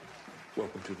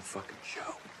Welcome to the fucking show.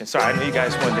 And sorry, I know you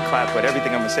guys wanted to clap, but everything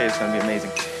I'm going to say is going to be amazing.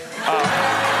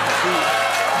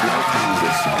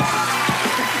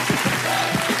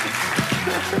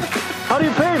 How do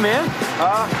you pay, man?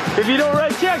 If you don't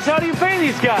write checks, how do you pay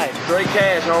these guys? Straight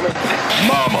cash, homie.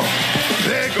 Mama,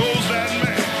 there goes that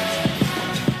man.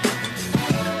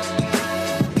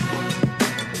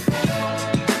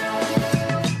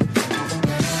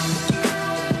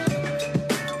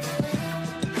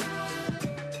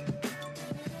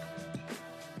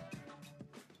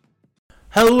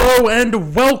 Hello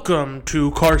and welcome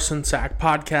to Carson Sack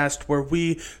Podcast, where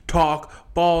we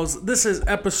talk balls. This is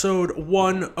episode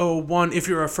 101. If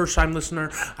you're a first-time listener,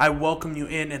 I welcome you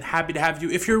in and happy to have you.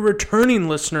 If you're a returning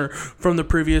listener from the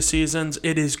previous seasons,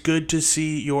 it is good to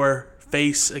see your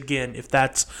face again, if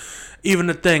that's even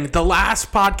a thing. The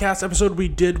last podcast episode we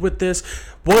did with this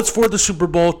was for the Super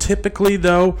Bowl. Typically,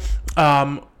 though,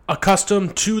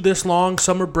 accustomed to this long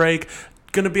summer break,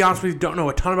 going to be honest with you, don't know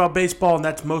a ton about baseball, and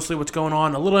that's mostly what's going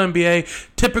on. A little NBA.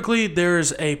 Typically,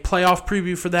 there's a playoff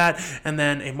preview for that, and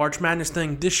then a March Madness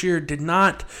thing. This year, did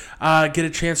not get a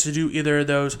chance to do either of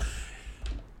those.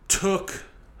 Took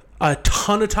a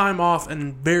ton of time off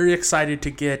and very excited to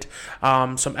get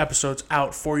some episodes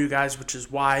out for you guys, which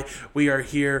is why we are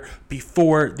here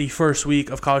before the first week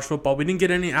of college football. We didn't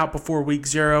get any out before week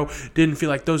 0. Didn't feel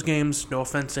like those games, no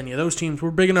offense to any of those teams,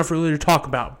 were big enough really to talk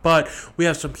about. But we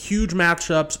have some huge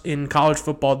matchups in college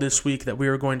football this week that we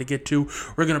are going to get to.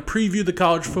 We're going to preview the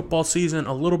college football season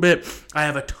a little bit. I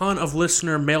have a ton of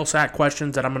listener mail sack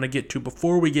questions that I'm going to get to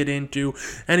before we get into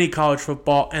any college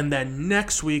football. And then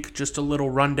next week, just a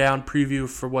little rundown preview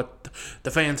for what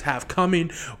the fans have coming.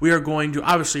 We are going to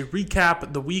obviously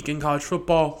recap the week in college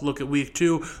football, look at week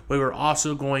 2. We were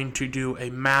also going to do a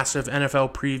massive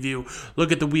NFL preview,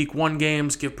 look at the week 1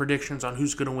 games, give predictions on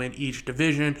who's going to win each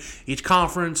division, each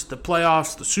conference, the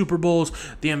playoffs, the Super Bowls,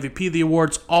 the MVP, the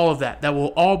awards, all of that. That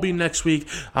will all be next week.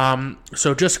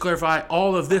 So just to clarify,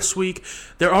 all of this week,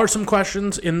 there are some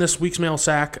questions in this week's mail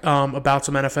sack about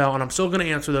some NFL, and I'm still going to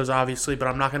answer those, obviously, but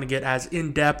I'm not going to get as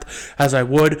in-depth as I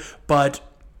would. But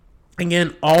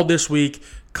again, all this week,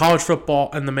 college football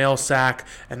and the mail sack,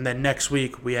 and then next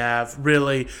week we have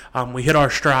really, we hit our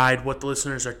stride, what the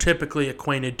listeners are typically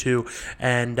acquainted to,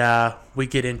 and we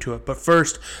get into it. But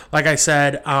first, like I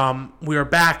said, we are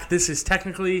back. This is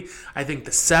technically, I think,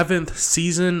 the 7th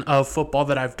season of football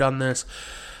that I've done this.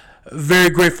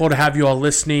 Very grateful to have you all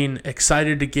listening.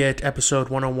 Excited to get episode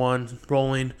 101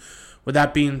 rolling. With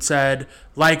that being said,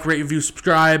 like, rate, review,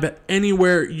 subscribe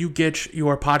anywhere you get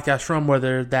your podcast from,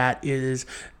 whether that is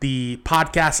the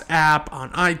podcast app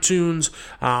on iTunes,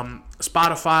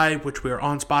 Spotify, which we are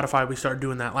on Spotify. We started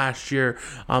doing that last year.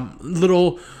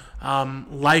 Little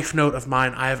life note of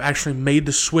mine, I have actually made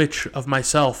the switch of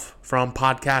myself from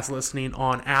podcast listening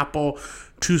on Apple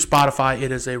to Spotify.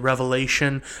 It is a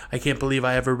revelation. I can't believe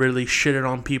I ever really shitted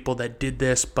on people that did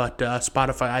this, but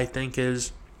Spotify, I think,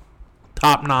 is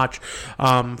top-notch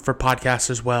for podcasts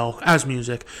as well as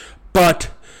music. But,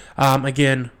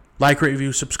 again, like, rate,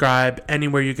 review, subscribe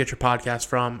anywhere you get your podcast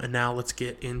from. And now let's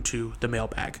get into the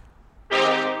mailbag.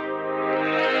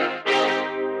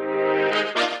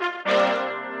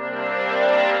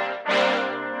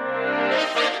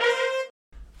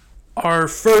 Our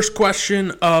first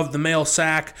question of the mail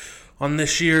sack on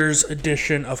this year's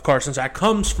edition of Carson Sack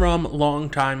comes from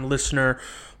longtime listener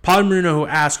Pod Marino, who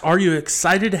asks, are you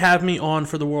excited to have me on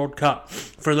for the World Cup?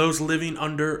 For those living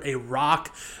under a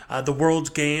rock, the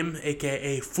World's Game,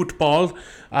 a.k.a. football,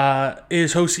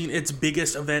 is hosting its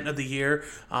biggest event of the year,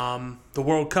 the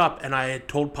World Cup. And I had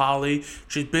told Polly,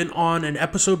 she's been on an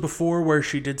episode before where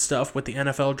she did stuff with the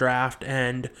NFL draft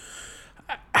and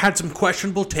had some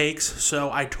questionable takes.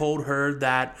 So I told her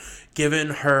that given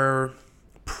her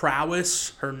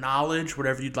prowess, her knowledge,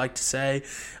 whatever you'd like to say,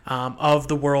 of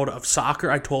the world of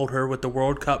soccer, I told her with the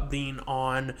World Cup being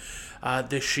on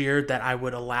this year that I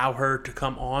would allow her to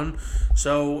come on.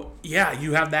 So yeah,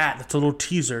 you have that. That's a little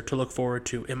teaser to look forward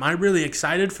to. Am I really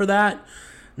excited for that?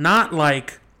 Not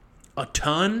like a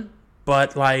ton,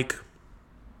 but like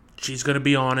she's going to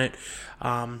be on it.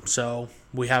 So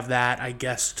we have that, I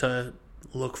guess, to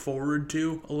look forward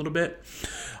to a little bit.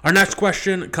 Our next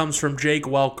question comes from Jake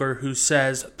Welker, who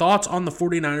says, thoughts on the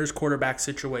 49ers quarterback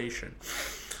situation?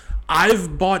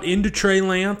 I've bought into Trey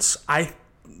Lance. I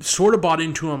sort of bought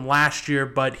into him last year,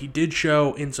 but he did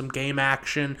show in some game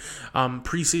action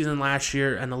preseason last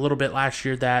year and a little bit last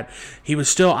year that he was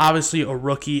still obviously a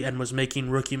rookie and was making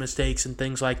rookie mistakes and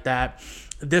things like that.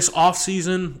 This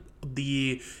offseason,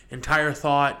 the entire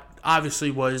thought obviously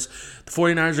was the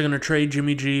 49ers are going to trade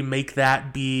Jimmy G, make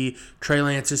that be Trey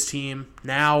Lance's team.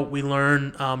 Now we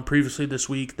learn previously this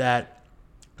week that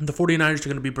the 49ers are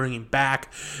going to be bringing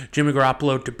back Jimmy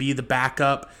Garoppolo to be the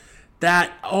backup.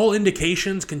 That all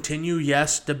indications continue,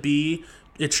 yes, to be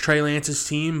it's Trey Lance's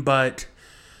team, but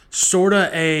sort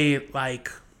of a,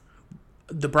 like,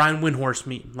 the Brian Windhorst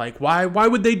meme. Like, why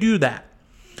would they do that?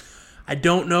 I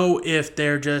don't know if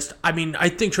they're just... I mean, I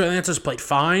think Trey Lance has played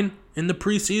fine in the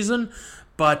preseason,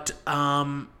 but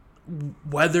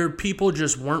whether people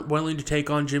just weren't willing to take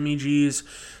on Jimmy G's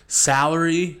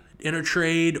salary in a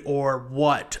trade or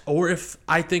what, or if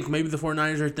I think maybe the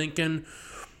 49ers are thinking,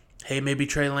 hey, maybe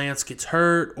Trey Lance gets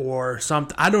hurt or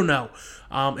something. I don't know.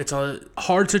 It's a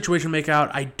hard situation to make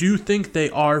out. I do think they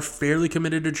are fairly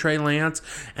committed to Trey Lance,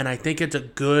 and I think it's a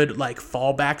good, like,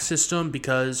 fallback system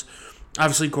because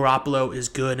obviously Garoppolo is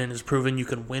good and has proven you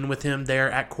can win with him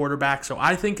there at quarterback. So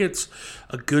I think it's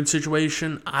a good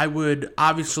situation. I would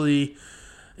obviously,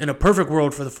 in a perfect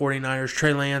world for the 49ers,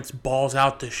 Trey Lance balls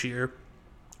out this year.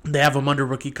 They have him under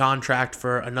rookie contract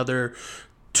for another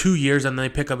 2 years, and they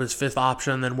pick up his fifth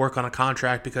option and then work on a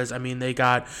contract because, I mean, they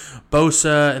got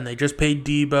Bosa and they just paid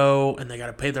Debo and they got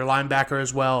to pay their linebacker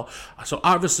as well. So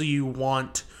obviously you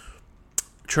want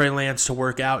Trey Lance to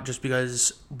work out just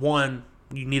because, one,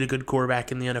 you need a good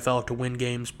quarterback in the NFL to win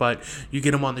games, but you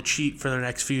get him on the cheap for the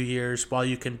next few years while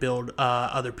you can build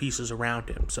other pieces around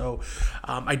him. So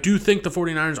I do think the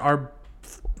 49ers are...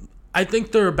 I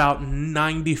think they're about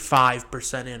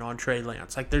 95% in on Trey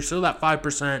Lance. Like, there's still that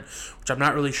 5%, which I'm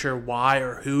not really sure why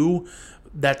or who,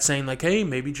 that's saying, like, hey,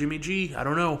 maybe Jimmy G. I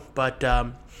don't know. But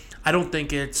I don't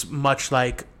think it's much,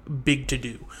 like, big to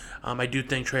do. I do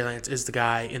think Trey Lance is the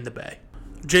guy in the Bay.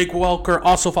 Jake Welker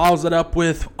also follows it up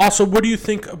with, also, what do you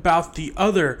think about the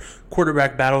other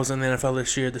quarterback battles in the NFL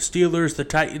this year? The Steelers, the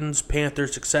Titans,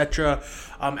 Panthers, etc.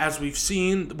 As we've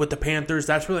seen with the Panthers,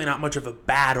 that's really not much of a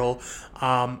battle.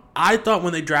 I thought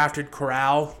when they drafted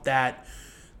Corral that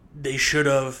they should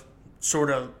have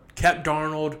sort of kept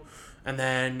Darnold, and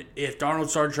then if Darnold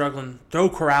started struggling, throw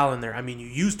Corral in there. I mean, you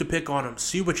used to pick on him,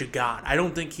 see what you got. I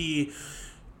don't think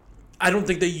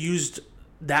they used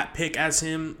that pick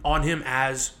on him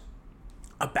as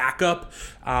a backup.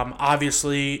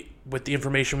 Obviously, with the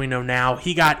information we know now,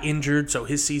 he got injured, so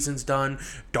his season's done.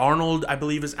 Darnold, I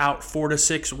believe, is out 4 to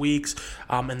 6 weeks,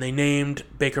 and they named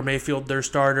Baker Mayfield their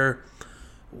starter.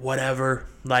 Whatever.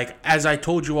 Like, as I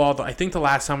told you all, I think the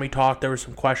last time we talked, there were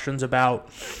some questions about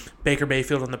Baker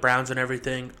Mayfield and the Browns and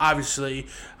everything. Obviously,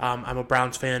 I'm a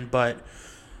Browns fan, but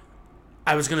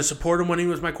I was going to support him when he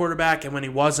was my quarterback, and when he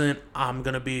wasn't, I'm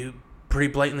going to be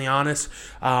pretty blatantly honest.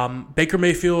 Baker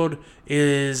Mayfield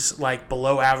is like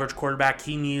below average quarterback.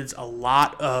 He needs a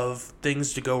lot of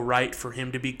things to go right for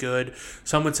him to be good.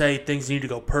 Some would say things need to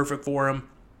go perfect for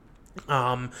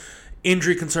him.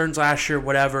 Injury concerns last year,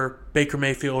 whatever. Baker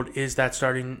Mayfield is that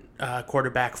starting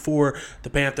quarterback for the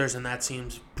Panthers, and that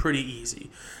seems pretty easy.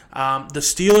 The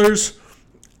Steelers,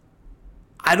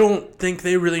 I don't think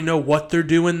they really know what they're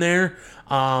doing there.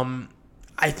 I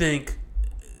think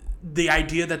the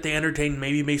idea that they entertained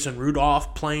maybe Mason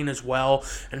Rudolph playing as well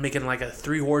and making like a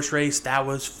 3-horse race, that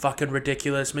was fucking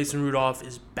ridiculous. Mason Rudolph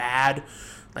is bad.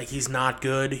 Like, he's not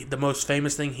good. The most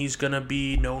famous thing he's going to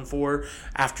be known for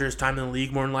after his time in the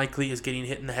league, more than likely, is getting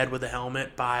hit in the head with a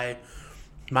helmet by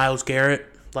Myles Garrett.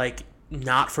 Like,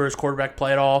 not for his quarterback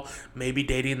play at all. Maybe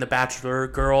dating the Bachelor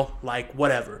girl. Like,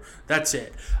 whatever. That's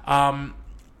it.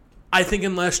 I think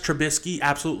unless Trubisky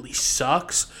absolutely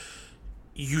sucks,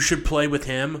 you should play with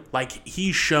him. Like,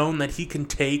 he's shown that he can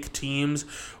take teams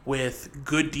with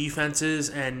good defenses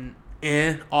and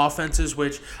offenses,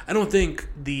 which I don't think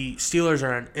the Steelers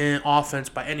are an offense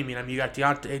by any means. I mean, you got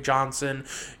Deontay Johnson,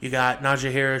 you got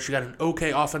Najee Harris, you got an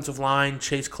okay offensive line,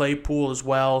 Chase Claypool as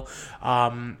well.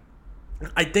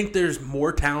 I think there's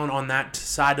more talent on that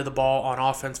side of the ball on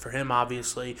offense for him,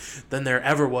 obviously, than there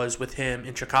ever was with him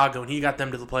in Chicago, and he got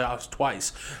them to the playoffs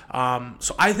twice.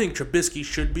 So I think Trubisky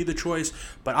should be the choice,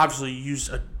 but obviously you use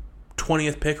a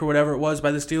 20th pick or whatever it was by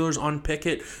the Steelers on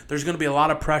Pickett. There's going to be a lot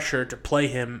of pressure to play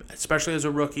him, especially as a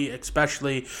rookie,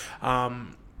 especially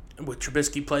with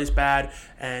Trubisky plays bad,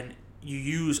 and you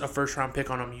use a first-round pick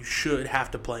on him, you should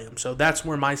have to play him. So that's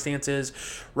where my stance is.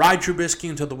 Ride Trubisky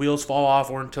until the wheels fall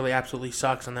off or until he absolutely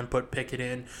sucks, and then put Pickett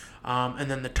in. And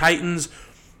then the Titans,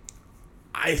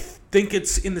 I think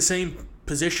it's in the same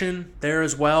position there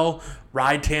as well.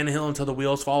 Ride Tannehill until the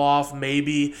wheels fall off.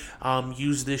 Maybe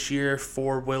use this year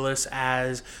for Willis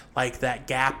as like that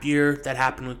gap year that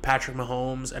happened with Patrick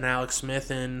Mahomes and Alex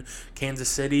Smith in Kansas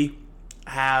City.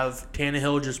 Have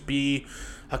Tannehill just be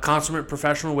a consummate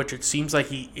professional, which it seems like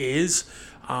he is.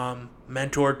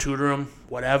 Mentor, tutor him,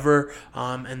 whatever.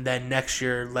 And then next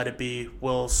year, let it be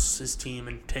Willis' team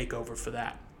and take over for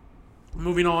that.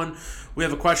 Moving on, we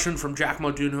have a question from Jack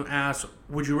Muldoon who asks,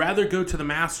 would you rather go to the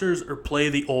Masters or play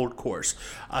the old course?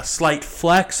 A slight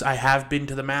flex, I have been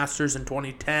to the Masters in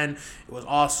 2010. It was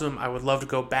awesome. I would love to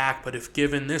go back, but if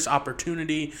given this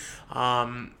opportunity,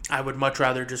 I would much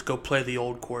rather just go play the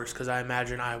old course because I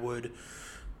imagine I would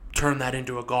turn that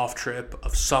into a golf trip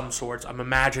of some sorts. I'm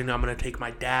imagining I'm going to take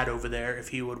my dad over there if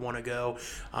he would want to go,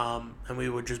 and we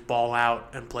would just ball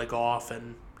out and play golf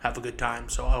and have a good time.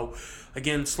 So,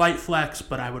 again, slight flex,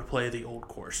 but I would play the old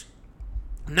course.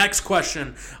 Next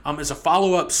question is a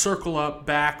follow-up circle up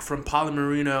back from Polly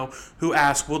Marino, who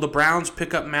asked, will the Browns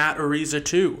pick up Matt Ariza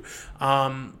too?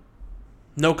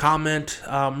 No comment.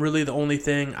 Really, the only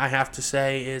thing I have to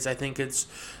say is I think it's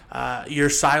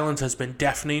your silence has been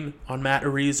deafening on Matt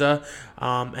Ariza,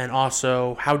 and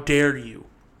also, how dare you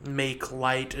make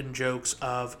light and jokes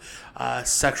of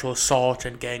sexual assault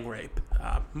and gang rape.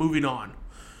 Moving on.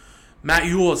 Matt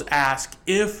Ewell has asked,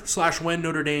 if/when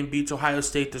Notre Dame beats Ohio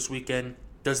State this weekend,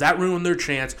 does that ruin their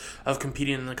chance of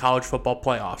competing in the college football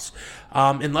playoffs?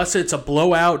 Unless it's a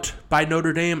blowout by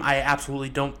Notre Dame, I absolutely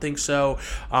don't think so.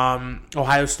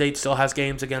 Ohio State still has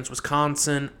games against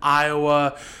Wisconsin,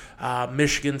 Iowa,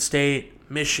 Michigan State,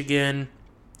 Michigan,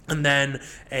 and then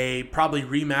a probably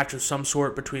rematch of some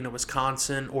sort between a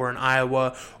Wisconsin or an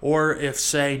Iowa, or if,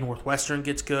 say, Northwestern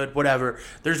gets good, whatever.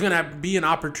 There's going to be an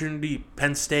opportunity,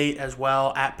 Penn State as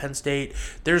well, at Penn State.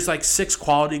 There's like 6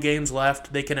 quality games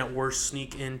left. They can at worst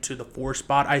sneak into the 4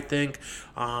 spot, I think.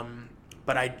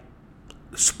 But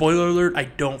spoiler alert, I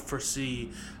don't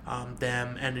foresee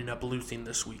them ending up losing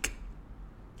this week.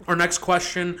 Our next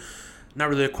question, not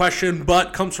really a question,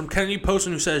 but comes from Kennedy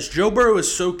Poston, who says, Joe Burrow is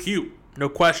so cute. No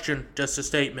question, just a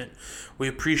statement. We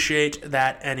appreciate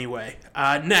that anyway.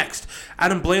 Next,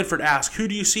 Adam Blanford asks, who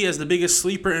do you see as the biggest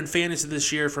sleeper in fantasy this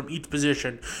year from each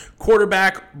position?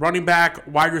 Quarterback, running back,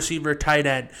 wide receiver, tight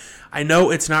end. I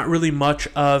know it's not really much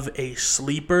of a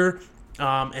sleeper,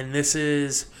 and this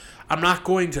is, I'm not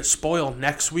going to spoil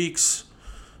next week's.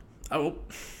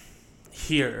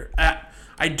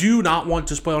 I do not want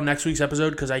to spoil next week's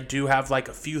episode because I do have like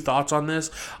a few thoughts on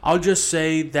this. I'll just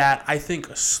say that I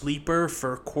think a sleeper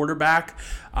for quarterback,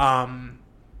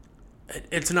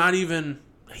 it's not even,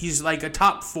 he's like a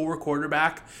top 4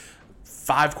 quarterback,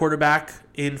 5 quarterback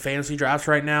in fantasy drafts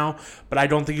right now, but I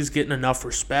don't think he's getting enough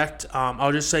respect.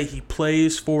 I'll just say he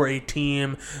plays for a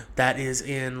team that is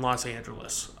in Los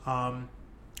Angeles. And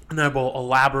I will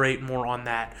elaborate more on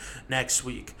that next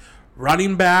week.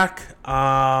 Running back,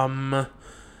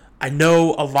 I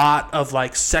know a lot of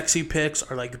like sexy picks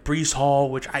are like Breece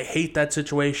Hall, which I hate that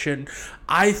situation.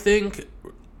 I think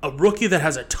a rookie that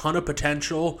has a ton of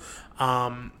potential,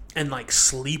 and like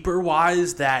sleeper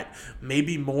wise, that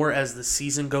maybe more as the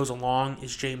season goes along,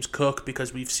 is James Cook,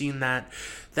 because we've seen that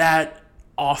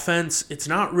offense, it's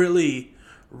not really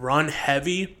run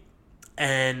heavy,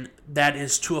 and that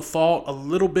is to a fault a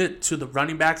little bit to the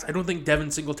running backs. I don't think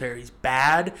Devin Singletary is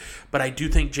bad, but I do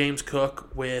think James Cook,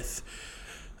 with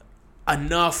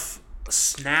enough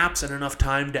snaps and enough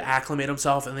time to acclimate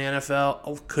himself in the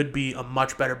NFL, could be a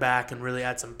much better back and really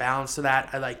add some balance to that.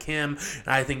 I like him, and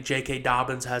I think J.K.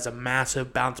 Dobbins has a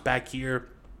massive bounce back year.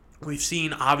 We've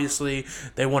seen, obviously,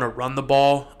 they want to run the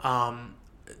ball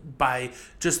by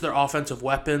just their offensive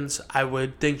weapons. I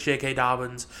would think J.K.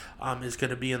 Dobbins is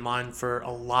going to be in line for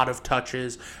a lot of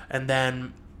touches. And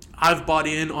then I've bought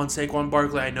in on Saquon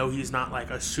Barkley. I know he's not like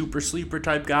a super sleeper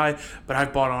type guy, but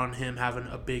I've bought on him having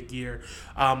a big year.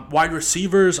 Wide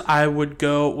receivers, I would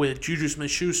go with Juju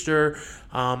Smith-Schuster.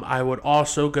 I would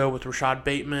also go with Rashad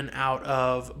Bateman out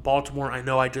of Baltimore. I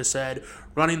know I just said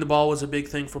running the ball was a big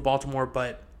thing for Baltimore,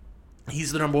 but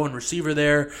he's the number 1 receiver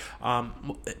there.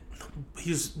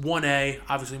 He's 1A.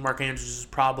 Obviously, Mark Andrews is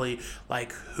probably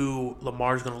like who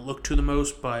Lamar's going to look to the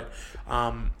most, but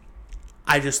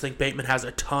I just think Bateman has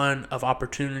a ton of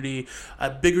opportunity. A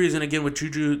big reason, again, with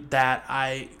Juju that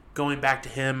going back to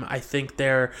him, I think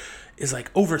there is like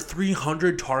over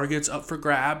 300 targets up for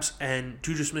grabs, and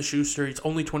Juju Smith-Schuster, he's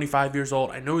only 25 years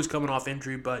old. I know he's coming off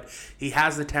injury, but he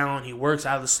has the talent. He works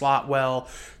out of the slot well.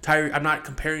 I'm not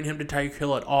comparing him to Tyreek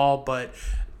Hill at all, but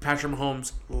Patrick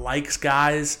Mahomes likes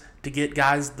guys to get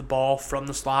guys the ball from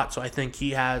the slot, so I think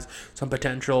he has some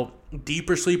potential.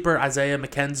 Deeper sleeper, Isaiah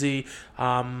McKenzie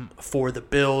for the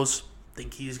Bills. I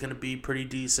think he's going to be pretty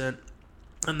decent.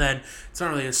 And then it's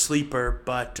not really a sleeper,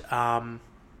 but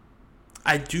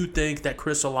I do think that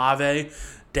Chris Olave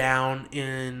down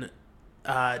in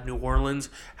New Orleans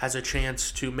has a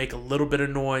chance to make a little bit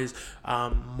of noise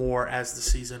more as the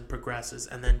season progresses.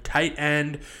 And then tight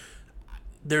end,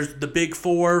 there's the big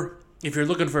 4. If you're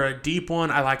looking for a deep one,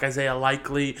 I like Isaiah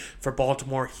Likely for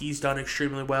Baltimore. He's done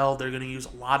extremely well. They're going to use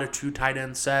a lot of 2 tight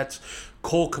end sets.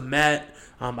 Cole Kmet,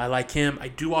 I like him. I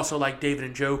do also like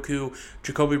David Njoku.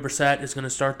 Jacoby Brissett is going to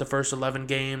start the first 11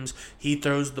 games. He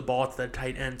throws the ball to the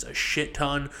tight ends a shit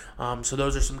ton. So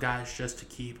those are some guys just to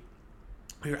keep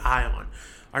your eye on.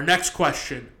 Our next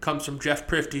question comes from Jeff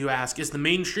Prifty, who asks, is the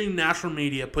mainstream national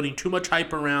media putting too much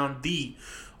hype around the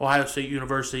Ohio State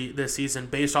University this season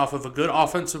based off of a good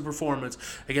offensive performance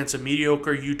against a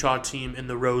mediocre Utah team in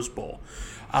the Rose Bowl?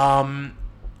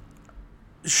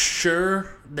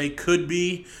 Sure, they could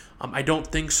be. I don't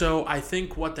think so. I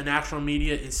think what the national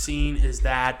media is seeing is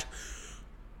that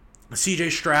C.J.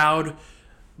 Stroud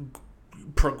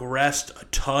progressed a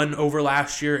ton over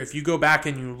last year. If you go back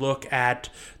and you look at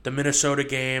the Minnesota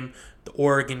game, the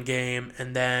Oregon game,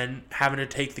 and then having to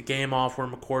take the game off where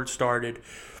McCord started,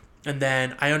 and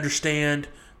then I understand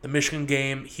the Michigan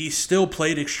game, he still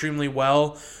played extremely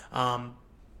well,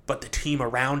 but the team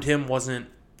around him wasn't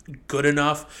good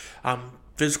enough,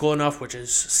 physical enough, which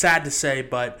is sad to say,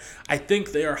 but I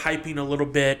think they are hyping a little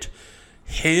bit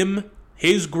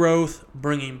his growth,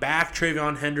 bringing back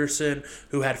TreVeyon Henderson,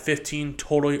 who had 15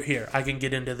 total. Here, I can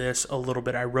get into this a little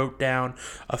bit. I wrote down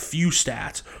a few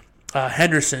stats.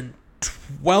 Henderson,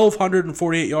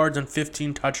 1,248 yards and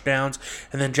 15 touchdowns.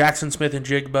 And then Jackson Smith and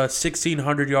Jigba,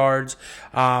 1,600 yards,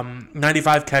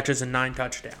 95 catches, and 9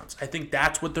 touchdowns. I think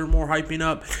that's what they're more hyping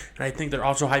up. And I think they're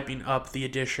also hyping up the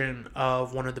addition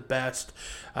of one of the best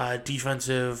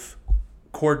defensive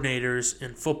coordinators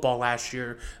in football last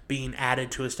year being added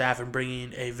to his staff and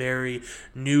bringing a very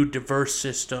new, diverse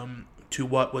system to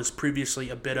what was previously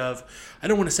a bit of, I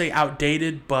don't want to say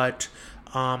outdated, but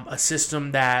a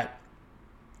system that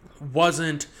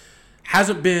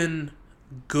hasn't been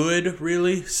good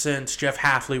really since Jeff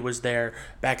Hafley was there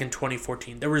back in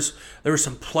 2014. There were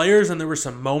some players and there were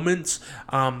some moments,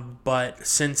 but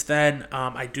since then,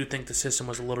 I do think the system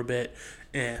was a little bit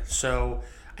So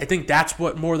I think that's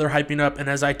what more they're hyping up. And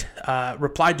as I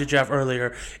replied to Jeff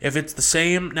earlier, if it's the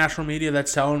same national media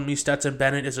that's telling me Stetson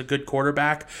Bennett is a good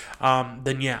quarterback,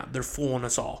 then yeah, they're fooling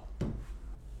us all.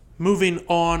 Moving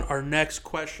on, our next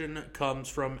question comes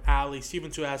from Allie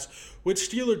Stevens, who asks, which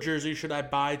Steeler jersey should I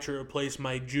buy to replace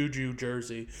my Juju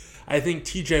jersey? I think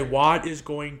TJ Watt is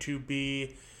going to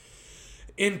be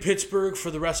in Pittsburgh for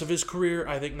the rest of his career.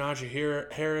 I think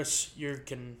Najee Harris, you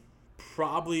can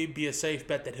probably be a safe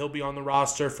bet that he'll be on the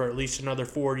roster for at least another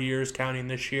 4 years, counting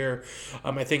this year.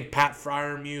 I think Pat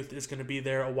Freiermuth is going to be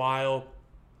there a while.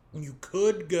 You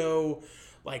could go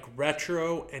like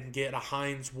retro and get a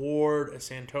Hines Ward, a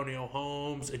Santonio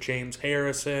Holmes, a James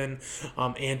Harrison,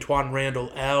 Antoine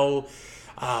Randall L.,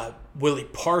 Willie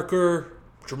Parker,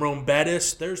 Jerome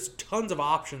Bettis. There's tons of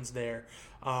options there.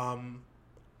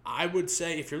 I would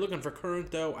say if you're looking for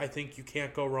current, though, I think you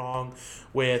can't go wrong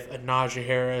with a Najee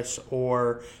Harris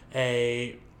or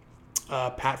a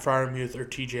Pat Freiermuth or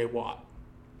TJ Watt.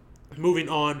 Moving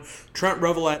on, Trent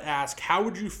Revelette asks, how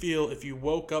would you feel if you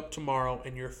woke up tomorrow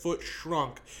and your foot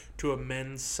shrunk to a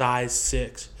men's size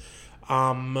 6?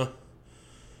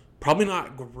 Probably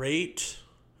not great.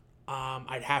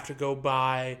 I'd have to go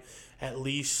buy at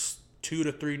least 2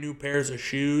 to 3 new pairs of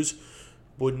shoes.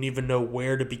 Wouldn't even know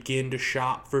where to begin to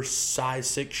shop for size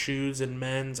 6 shoes in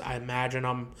men's. I imagine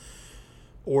I'm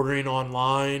ordering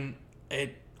online.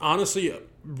 It honestly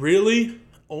really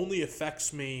only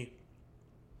affects me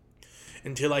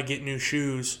until I get new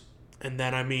shoes. And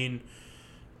then, I mean,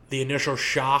 the initial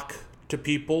shock to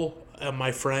people,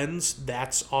 my friends,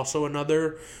 that's also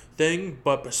another thing.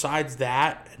 But besides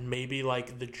that, and maybe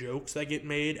like the jokes that get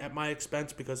made at my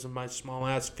expense because of my small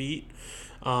ass feet,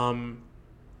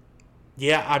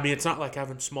 yeah, I mean, it's not like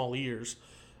having small ears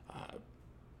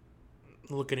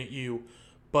looking at you.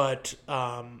 But,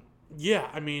 yeah,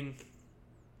 I mean,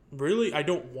 really, I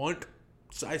don't want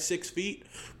size 6 feet.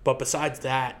 But besides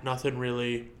that, nothing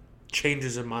really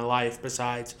changes in my life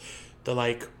besides the,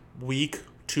 like,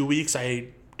 2 weeks I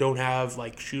don't have,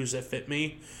 like, shoes that fit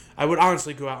me. I would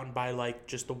honestly go out and buy, like,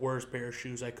 just the worst pair of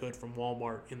shoes I could from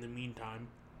Walmart in the meantime.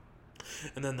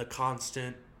 And then the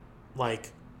constant,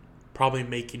 like, probably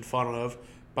making fun of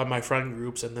by my friend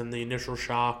groups, and then the initial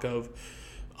shock of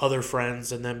other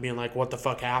friends, and then being like, what the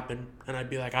fuck happened? And I'd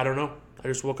be like, I don't know. I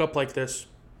just woke up like this.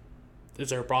 Is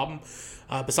there a problem?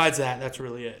 Besides that, that's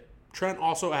really it. Trent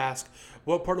also asked,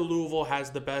 what part of Louisville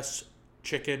has the best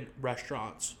chicken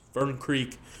restaurants? Fern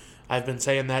Creek. I've been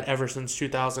saying that ever since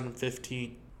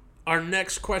 2015. Our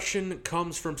next question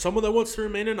comes from someone that wants to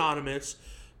remain anonymous,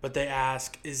 but they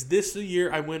ask, is this the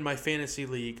year I win my fantasy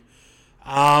league?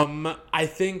 I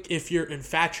think if your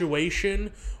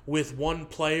infatuation with one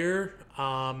player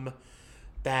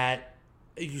that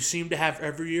you seem to have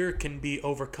every year can be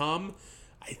overcome.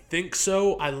 I think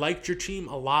so. I liked your team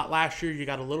a lot last year. You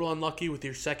got a little unlucky with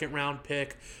your second round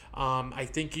pick. I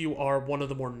think you are one of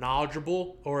the more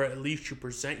knowledgeable, or at least you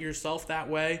present yourself that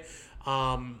way,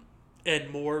 and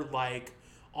more like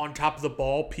on top of the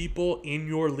ball people in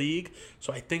your league.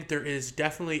 So I think there is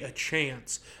definitely a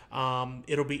chance.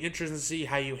 It'll be interesting to see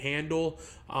how you handle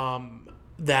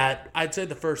that. I'd say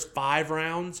the first 5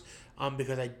 rounds,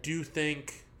 because I do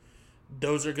think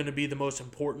those are going to be the most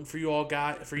important for you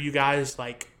guys,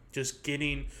 like just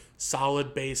getting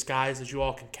solid base guys that you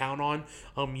all can count on.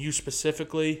 You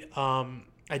specifically,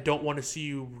 I don't want to see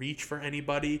you reach for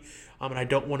anybody, and I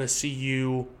don't want to see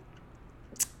you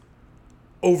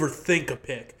overthink a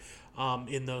pick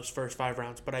in those first 5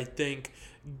 rounds. But I think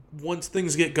once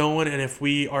things get going, and if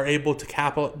we are able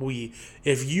to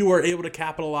if you are able to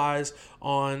capitalize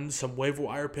on some waiver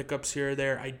wire pickups here or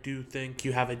there, I do think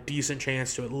you have a decent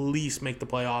chance to at least make the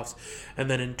playoffs. And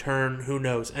then in turn, who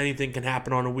knows? Anything can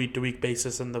happen on a week-to-week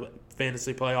basis in the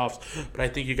fantasy playoffs. But I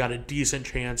think you got a decent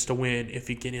chance to win if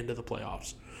you get into the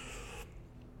playoffs.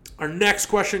 Our next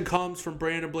question comes from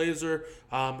Brandon Blazer,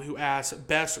 who asks,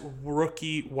 best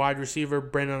rookie wide receiver.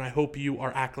 Brandon, I hope you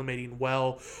are acclimating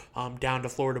well down to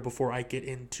Florida before I get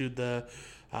into the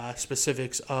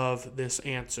specifics of this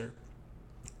answer.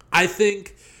 I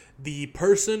think the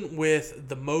person with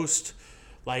the most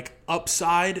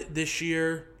upside this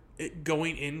year,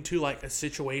 going into a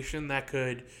situation that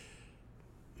could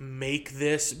make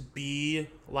this be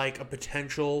a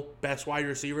potential best wide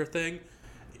receiver thing,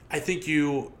 I think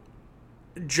you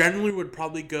generally would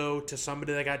probably go to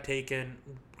somebody that got taken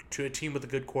to a team with a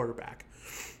good quarterback.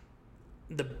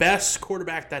 The best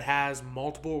quarterback that has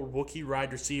multiple rookie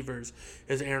wide receivers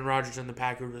is Aaron Rodgers in the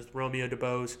Packers with Romeo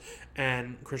DeBose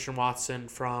and Christian Watson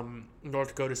from North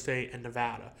Dakota State and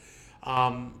Nevada.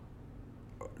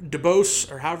 DeBose,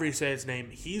 or however you say his name,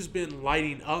 he's been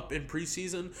lighting up in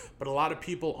preseason, but a lot of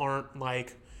people aren't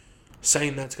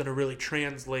saying that's going to really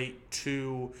translate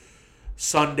to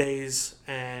Sundays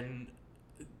and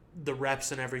the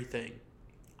reps and everything.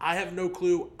 I have no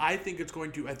clue. I think it's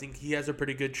going to. I think he has a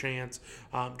pretty good chance,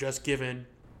 just given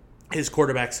his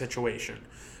quarterback situation.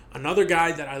 Another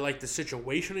guy that I like the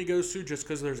situation he goes to, just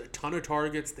because there's a ton of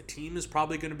targets, the team is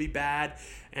probably going to be bad,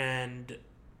 and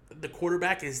the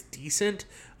quarterback is decent.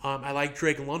 I like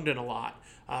Drake London a lot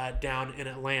down in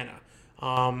Atlanta.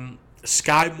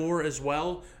 Sky Moore as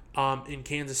well. In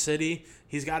Kansas City,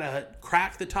 he's got to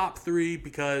crack the top 3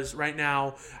 because right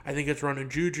now I think it's running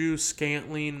Juju,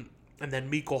 Scantling, and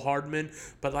then Mecole Hardman.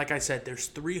 But like I said, there's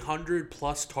 300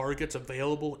 plus targets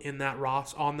available in that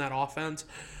on that offense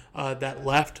that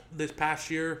left this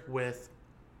past year with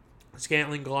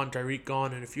Scantling gone, Tyreek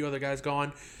gone, and a few other guys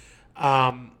gone.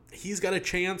 He's got a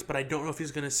chance, but I don't know if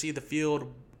he's going to see the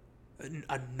field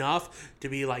enough to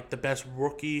be the best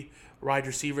rookie wide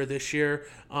receiver this year.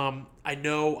 I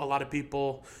know a lot of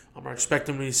people are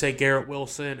expecting me to say Garrett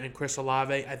Wilson and Chris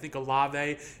Olave. I think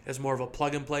Olave is more of a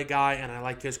plug-and-play guy, and I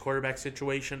like his quarterback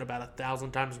situation about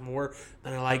 1,000 times more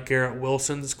than I like Garrett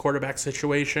Wilson's quarterback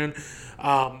situation.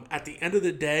 At the end of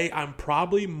the day, I'm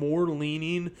probably more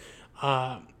leaning.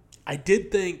 I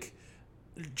did think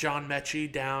John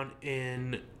Mechie down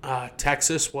in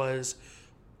Texas was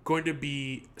going to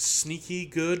be sneaky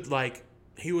good.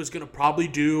 He was going to probably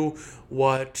do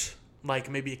what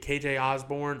maybe a KJ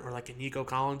Osborne or a Nico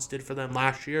Collins did for them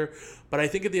last year. But I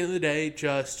think at the end of the day,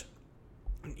 just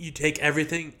you take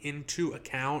everything into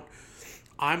account.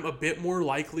 I'm a bit more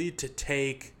likely to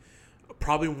take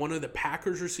probably one of the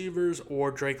Packers receivers or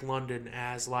Drake London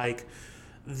as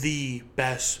the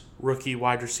best rookie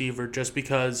wide receiver, just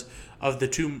because of the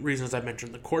 2 reasons I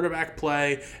mentioned, the quarterback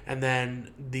play and then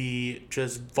the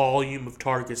just volume of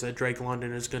targets that Drake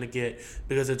London is going to get,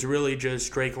 because it's really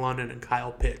just Drake London and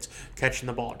Kyle Pitts catching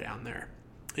the ball down there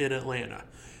in Atlanta.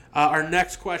 Our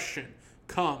next question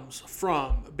comes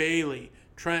from Bailey,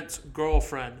 Trent's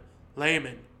girlfriend,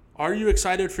 Layman. Are you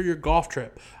excited for your golf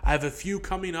trip? I have a few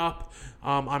coming up.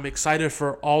 I'm excited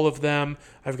for all of them.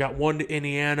 I've got one to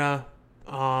Indiana,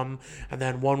 and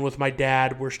then one with my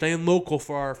dad. We're staying local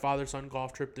for our father-son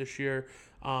golf trip this year,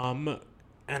 and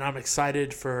I'm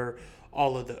excited for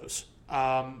all of those.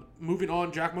 Moving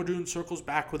on, Jack Muldoon circles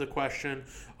back with a question,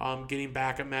 getting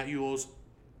back at Matt Ewells.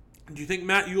 Do you think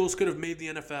Matt Ewells could have made the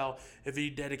NFL if he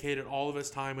dedicated all of his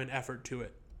time and effort to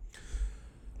it?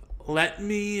 Let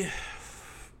me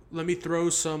throw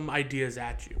some ideas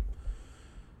at you.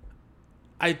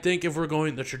 I think if we're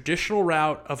going the traditional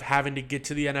route of having to get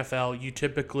to the NFL,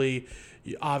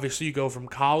 you go from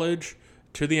college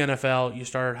to the NFL, you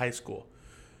start at high school.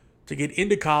 To get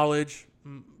into college,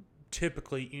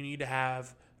 typically you need to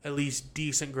have at least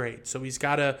decent grades. So he's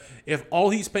got to, if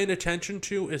all he's paying attention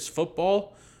to is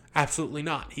football, absolutely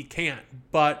not. He can't.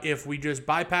 But if we just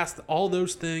bypass all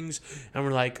those things and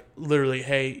we're like, literally,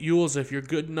 hey, Ewells, if you're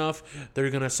good enough, they're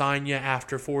going to sign you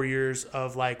after 4 years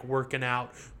of like working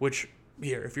out, which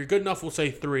here, if you're good enough, we'll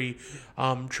say 3,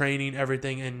 training,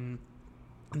 everything, and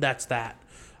that's that.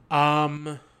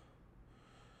 I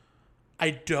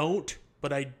don't,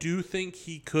 but I do think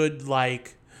he could,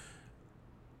 like,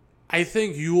 I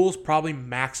think Ewells probably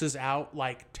maxes out,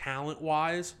 like,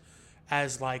 talent-wise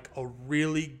as, like, a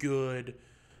really good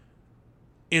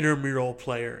intramural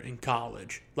player in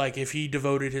college. Like, if he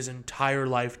devoted his entire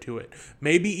life to it.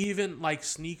 Maybe even, like,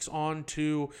 sneaks on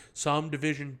to some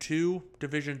Division II,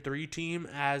 Division III team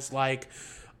as, like,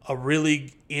 a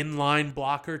really inline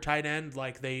blocker tight end.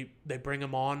 Like, they bring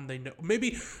him on. They know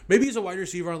maybe he's a wide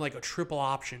receiver on, like, a triple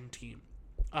option team.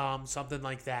 Something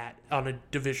like that on a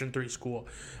Division III school,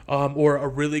 or a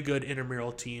really good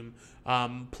intramural team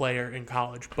player in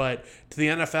college. But to the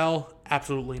NFL,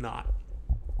 absolutely not.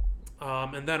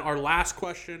 And then our last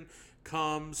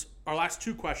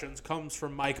two questions comes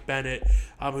from Mike Bennett,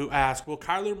 who asked, will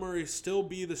Kyler Murray still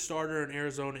be the starter in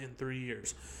Arizona in 3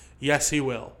 years? Yes, he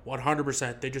will,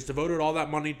 100%. They just devoted all that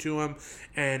money to him,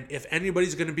 and if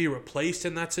anybody's going to be replaced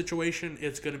in that situation,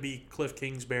 it's going to be Cliff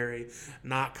Kingsbury,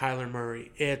 not Kyler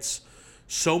Murray. It's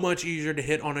so much easier to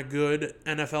hit on a good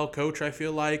NFL coach, I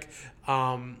feel like,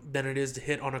 than it is to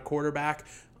hit on a quarterback.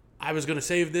 I was going to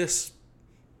save this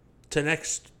to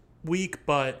next week,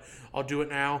 but I'll do it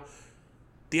now.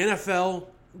 The NFL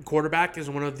quarterback is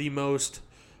one of the most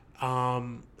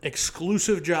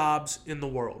exclusive jobs in the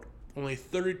world. Only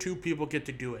 32 people get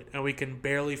to do it, and we can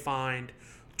barely find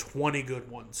 20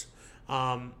 good ones.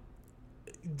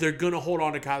 They're going to hold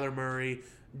on to Kyler Murray,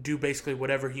 do basically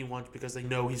whatever he wants because they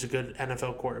know he's a good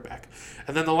NFL quarterback.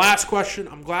 And then the last question,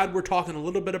 I'm glad we're talking a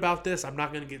little bit about this. I'm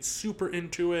not going to get super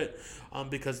into it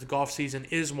because the golf season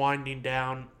is winding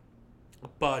down.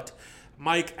 But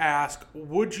Mike asked,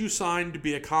 would you sign to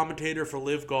be a commentator for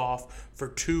Live Golf for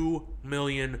 $2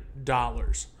 million?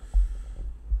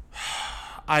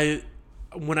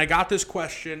 When I got this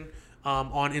question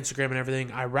on Instagram and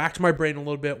everything, I racked my brain a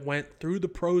little bit, went through the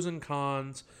pros and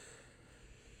cons.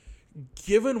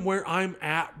 Given where I'm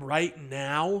at right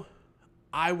now,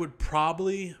 I would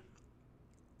probably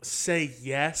say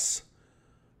yes,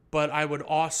 but I would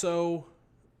also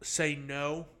say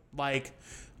no. Like,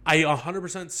 I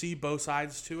 100% see both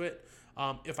sides to it.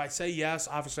 If I say yes,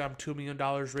 obviously I'm $2 million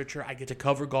richer. I get to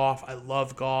cover golf. I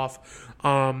love golf.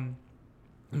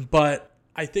 But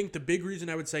I think the big reason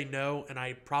I would say no, and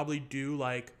I probably do,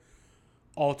 like,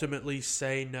 ultimately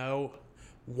say no,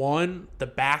 one, the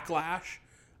backlash.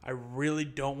 I really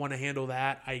don't want to handle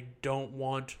that. I don't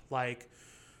want, like,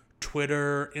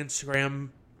 Twitter, Instagram,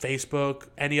 Facebook,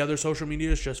 any other social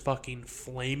media is just fucking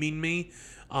flaming me.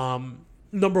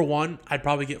 Number one, I'd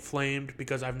probably get flamed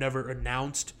because I've never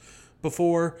announced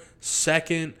before.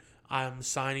 Second, I'm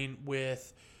signing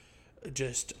with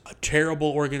just a terrible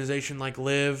organization like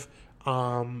Live.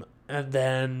 And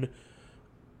then,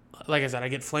 like I said, I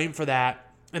get flamed for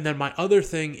that. And then my other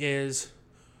thing is,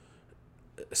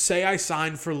 say I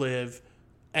sign for Live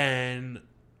and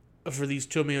for these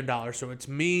 $2 million. So it's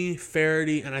me,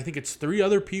 Faraday, and I think it's 3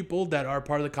 other people that are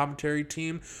part of the commentary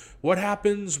team. What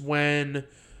happens when,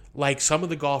 like, some of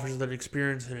the golfers that are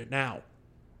experiencing it now,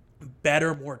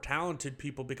 better, more talented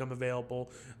people become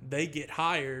available, they get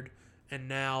hired, and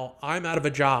now I'm out of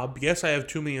a job. Yes, I have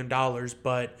 $2 million,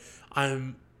 but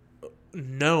I'm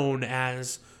known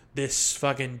as this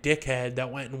fucking dickhead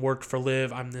that went and worked for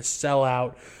Live. I'm this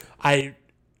sellout. I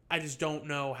just don't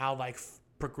know how, like,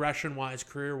 progression-wise,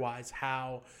 career-wise,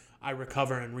 how I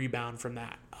recover and rebound from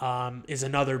that is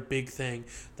another big thing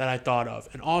that I thought of.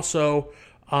 And also,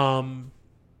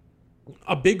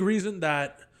 a big reason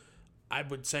that I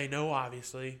would say no,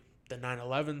 obviously, the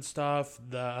 9/11 stuff,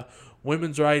 the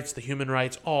women's rights, the human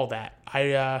rights, all that.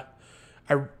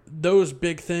 Those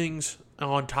big things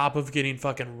on top of getting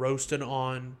fucking roasted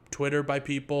on Twitter by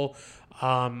people,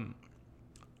 and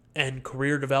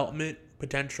career development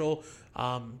potential,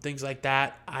 things like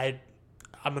that, I'm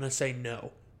going to say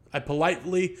no. I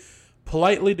politely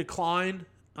decline,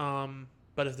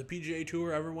 but if the PGA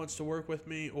Tour ever wants to work with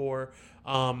me, or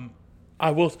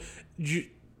I will...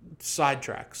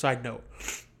 Side note.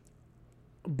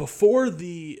 Before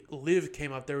the Live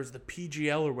came up, there was the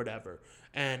PGL or whatever,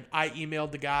 and I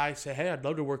emailed the guy, say, hey, I'd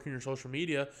love to work in your social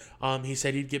media. He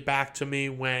said he'd get back to me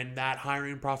when that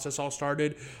hiring process all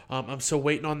started. I'm still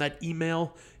waiting on that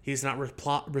email. He's not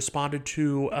responded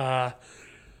to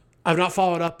I've not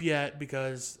followed up yet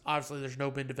because obviously there's no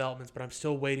been developments, but I'm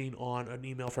still waiting on an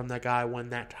email from that guy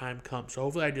when that time comes. So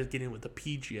hopefully I just get in with the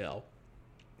PGL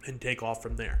and take off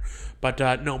from there. But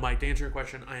no, Mike, to answer your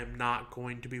question, I am not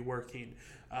going to be working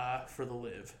for the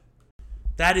Live.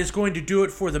 That is going to do it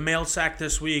for the mail sack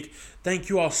this week. Thank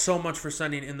you all so much for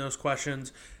sending in those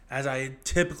questions. As I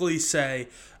typically say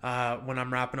when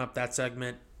I'm wrapping up that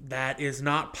segment, that is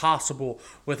not possible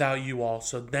without you all.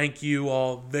 So thank you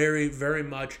all very, very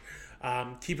much.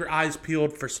 Keep your eyes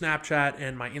peeled for Snapchat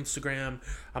and my Instagram.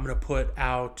 I'm going to put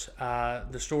out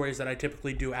the stories that I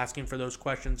typically do asking for those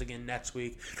questions again next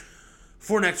week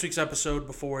for next week's episode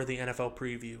before the NFL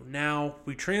preview. Now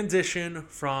we transition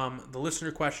from the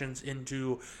listener questions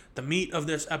into the meat of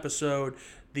this episode,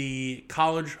 the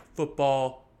college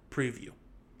football preview.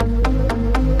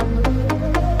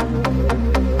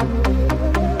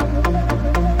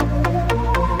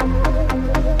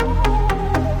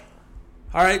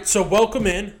 All right, so welcome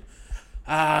in.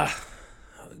 Grab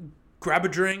a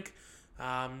drink,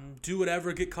 do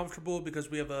whatever, get comfortable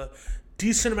because we have a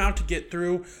decent amount to get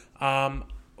through. I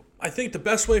think the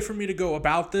best way for me to go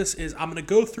about this is I'm going to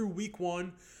go through week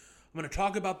one. I'm going to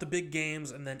talk about the big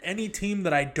games, and then any team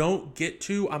that I don't get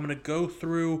to, I'm going to go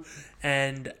through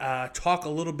and talk a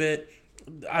little bit.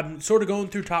 I'm sort of going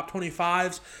through top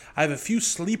 25s. I have a few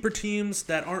sleeper teams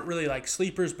that aren't really like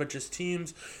sleepers, but just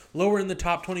teams lower in the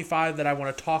top 25 that I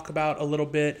want to talk about a little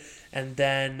bit. And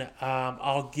then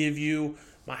I'll give you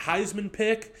my Heisman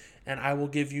pick, and I will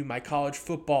give you my college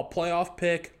football playoff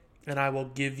pick, and I will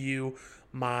give you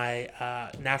my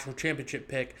national championship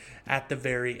pick at the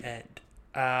very end.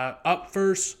 Up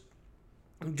first,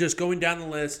 just going down the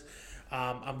list,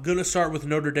 I'm going to start with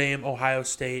Notre Dame, Ohio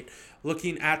State.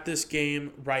 Looking at this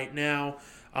game right now,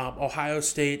 Ohio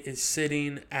State is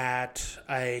sitting at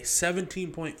a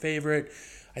 17-point favorite.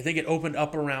 I think it opened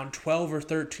up around 12 or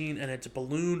 13, and it's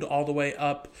ballooned all the way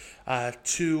up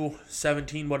to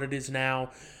 17, what it is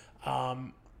now.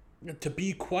 To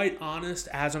be quite honest,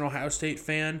 as an Ohio State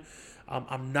fan,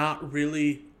 I'm not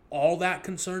really all that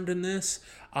concerned in this.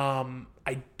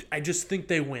 I just think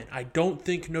they win. I don't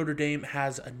think Notre Dame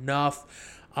has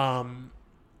enough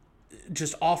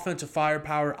just offensive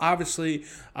firepower. Obviously,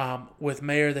 with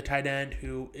Mayer, the tight end,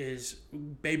 who is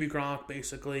baby Gronk,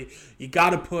 basically, you got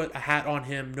to put a hat on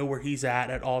him, know where he's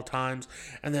at all times.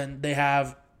 And then they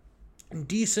have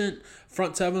decent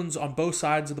front sevens on both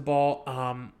sides of the ball.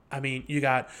 You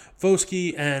got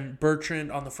Foskey and Bertrand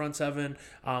on the front seven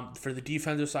for the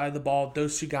defensive side of the ball.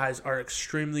 Those two guys are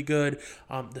extremely good.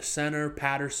 The center,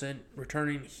 Patterson,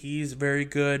 returning, he's very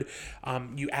good.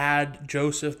 You add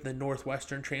Joseph, the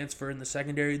Northwestern transfer in the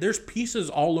secondary. There's pieces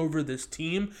all over this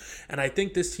team, and I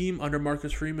think this team under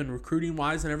Marcus Freeman,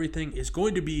 recruiting-wise and everything, is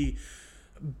going to be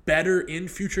better in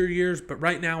future years. But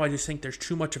right now, I just think there's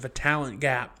too much of a talent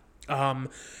gap.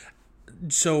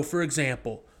 So, for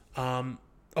example,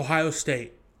 Ohio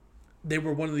State, they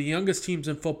were one of the youngest teams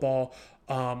in football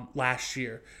last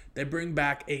year. They bring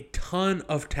back a ton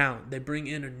of talent. They bring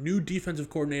in a new defensive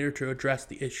coordinator to address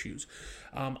the issues.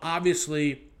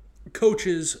 Obviously,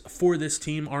 coaches for this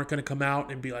team aren't going to come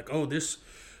out and be like, oh, this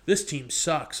team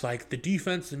sucks. Like, the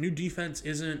new defense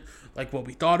isn't like what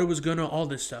we thought it was going to, all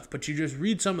this stuff. But you just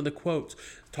read some of the quotes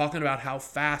talking about how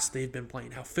fast they've been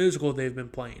playing, how physical they've been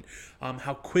playing,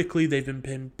 how quickly they've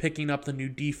been picking up the new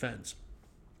defense.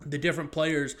 The different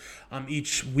players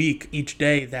each week, each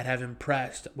day that have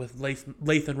impressed with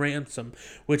Lathan Ransom,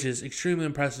 which is extremely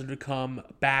impressive to come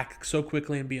back so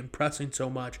quickly and be impressing so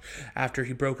much after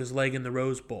he broke his leg in the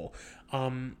Rose Bowl.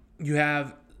 You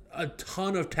have a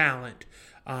ton of talent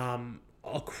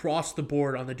across the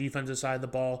board on the defensive side of the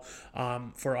ball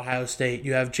for Ohio State.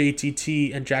 You have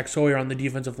JTT and Jack Sawyer on the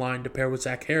defensive line to pair with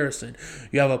Zach Harrison.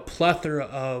 You have a plethora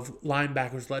of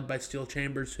linebackers led by Steel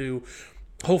Chambers, who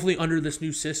hopefully under this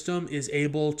new system is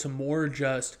able to more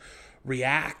just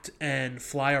react and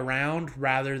fly around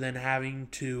rather than having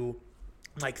to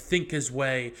think his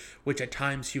way, which at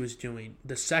times he was doing.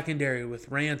 The secondary with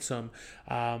Ransom,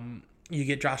 you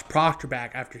get Josh Proctor back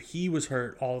after he was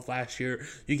hurt all of last year.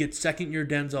 You get second-year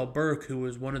Denzel Burke, who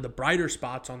was one of the brighter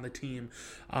spots on the team.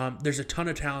 There's a ton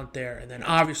of talent there. And then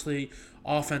obviously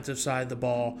offensive side of the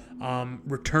ball,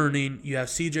 returning, you have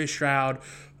C.J. Stroud,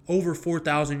 over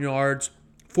 4,000 yards,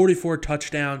 44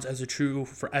 touchdowns as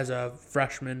a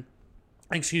freshman.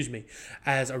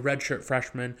 As a redshirt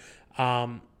freshman.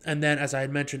 And then, as I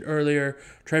had mentioned earlier,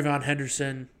 Trayvon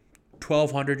Henderson,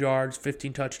 1,200 yards,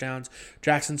 15 touchdowns.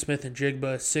 Jackson Smith and Jigba,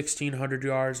 1,600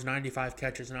 yards, 95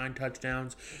 catches, 9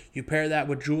 touchdowns. You pair that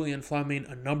with Julian Fleming,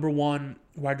 a number 1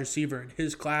 wide receiver in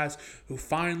his class, who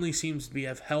finally seems to be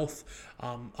of health,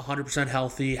 100%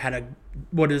 healthy, had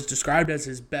what is described as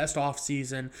his best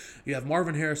offseason. You have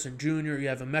Marvin Harrison Jr., you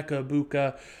have Emeka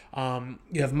Ibuka,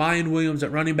 you have Mayan Williams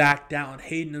at running back, Dallin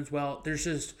Hayden as well. There's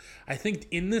just, I think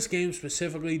in this game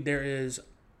specifically, there is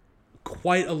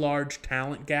quite a large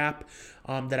talent gap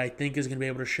that I think is going to be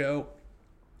able to show.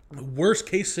 Worst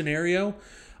case scenario,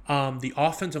 the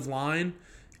offensive line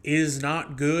is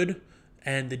not good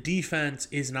and the defense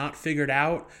is not figured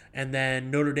out, and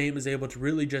then Notre Dame is able to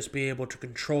really just be able to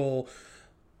control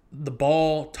the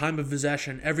ball, time of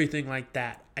possession, everything like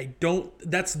that.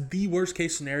 That's the worst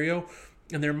case scenario,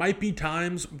 and there might be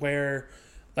times where,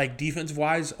 like,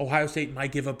 defensive-wise, Ohio State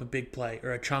might give up a big play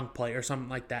or a chunk play or something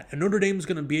like that. And Notre Dame is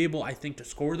going to be able, I think, to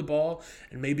score the ball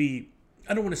and maybe,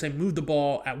 I don't want to say move the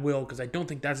ball at will because I don't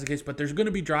think that's the case, but there's going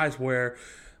to be drives where,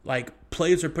 like,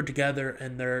 plays are put together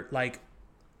and they're, like,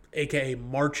 a.k.a.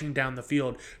 marching down the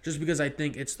field, just because I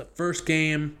think it's the first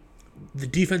game. The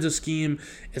defensive scheme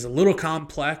is a little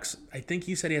complex. I think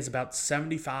he said he has about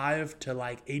 75 to,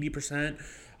 like, 80%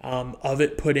 of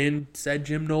it put in, said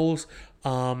Jim Knowles.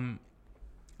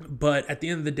 But at the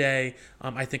end of the day,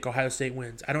 I think Ohio State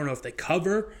wins. I don't know if they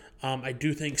cover. I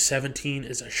do think 17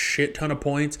 is a shit ton of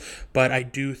points, but I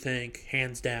do think,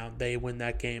 hands down, they win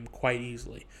that game quite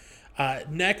easily.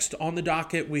 Next on the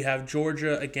docket, we have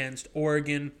Georgia against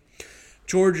Oregon.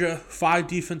 Georgia, 5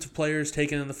 defensive players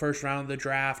taken in the first round of the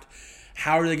draft.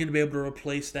 How are they going to be able to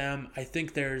replace them? I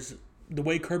think there's, the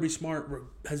way Kirby Smart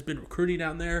has been recruiting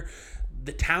down there,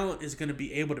 the talent is going to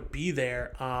be able to be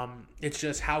there. It's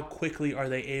just how quickly are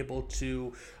they able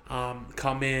to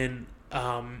come in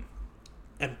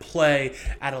and play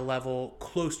at a level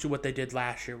close to what they did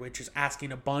last year, which is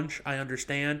asking a bunch, I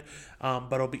understand.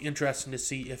 But it'll be interesting to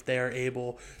see if they are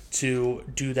able to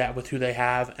do that with who they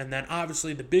have. And then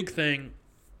obviously the big thing,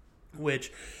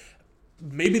 which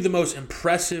maybe the most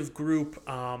impressive group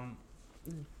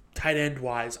tight end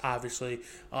wise, obviously,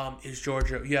 is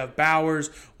Georgia. You have Bowers,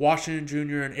 Washington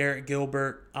Jr., and Eric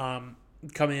Gilbert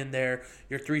coming in there.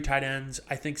 Your 3 tight ends.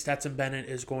 I think Stetson Bennett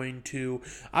is going to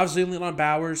obviously lean on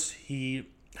Bowers. He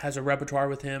has a repertoire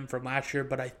with him from last year,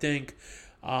 but I think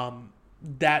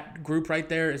that group right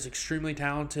there is extremely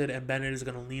talented, and Bennett is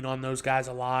going to lean on those guys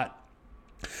a lot.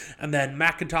 And then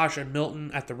McIntosh and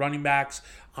Milton at the running backs.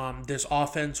 This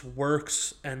offense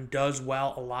works and does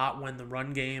well a lot when the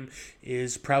run game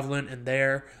is prevalent and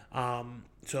there.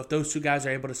 So if those 2 guys are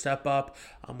able to step up,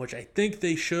 which I think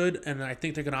they should, and I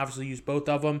think they can obviously use both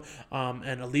of them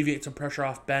and alleviate some pressure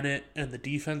off Bennett, and the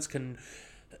defense can,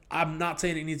 I'm not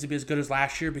saying it needs to be as good as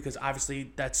last year because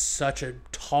obviously that's such a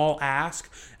tall ask,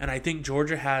 and I think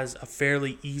Georgia has a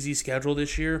fairly easy schedule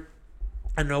this year.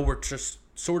 I know we're just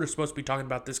sort of supposed to be talking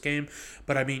about this game,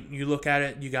 but I mean, you look at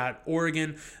it, you got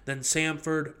Oregon, then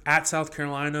Samford, at South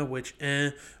Carolina, which,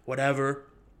 whatever.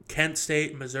 Kent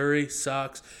State, Missouri,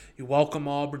 sucks. You welcome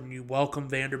Auburn, you welcome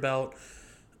Vanderbilt.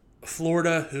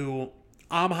 Florida, who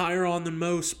I'm higher on than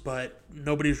most, but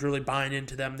nobody's really buying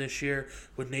into them this year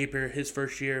with Napier, his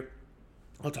first year.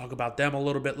 I'll talk about them a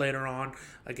little bit later on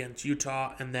against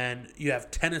Utah. And then you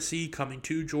have Tennessee coming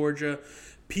to Georgia.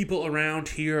 People around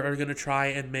here are going to try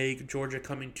and make Georgia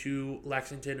coming to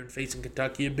Lexington and facing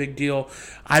Kentucky a big deal.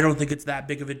 I don't think it's that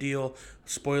big of a deal.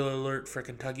 Spoiler alert for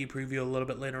Kentucky preview a little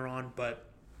bit later on. But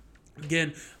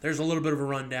again, there's a little bit of a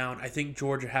rundown. I think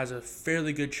Georgia has a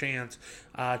fairly good chance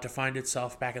to find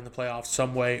itself back in the playoffs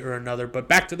some way or another. But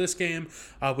back to this game,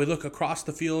 we look across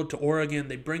the field to Oregon.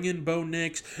 They bring in Bo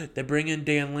Nix. They bring in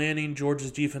Dan Lanning,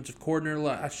 Georgia's defensive coordinator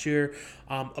last year.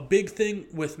 A big thing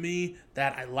with me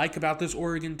that I like about this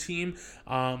Oregon team,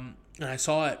 and I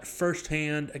saw it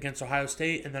firsthand against Ohio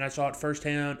State, and then I saw it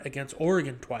firsthand against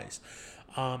Oregon twice.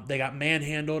 They got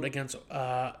manhandled against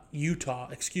Utah,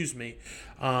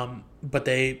 but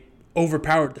they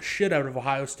overpowered the shit out of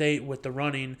Ohio State with the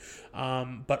running.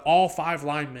 But all 5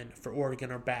 linemen for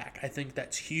Oregon are back. I think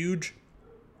that's huge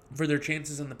for their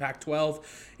chances in the Pac-12.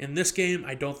 In this game,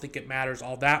 I don't think it matters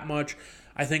all that much.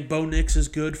 I think Bo Nix is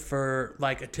good for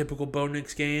like a typical Bo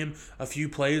Nix game. A few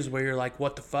plays where you're like,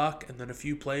 what the fuck? And then a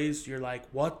few plays you're like,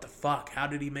 what the fuck? How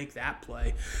did he make that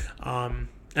play?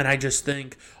 And I just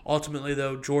think, ultimately,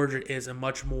 though, Georgia is a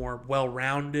much more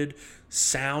well-rounded,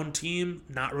 sound team.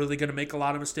 Not really going to make a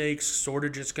lot of mistakes. Sort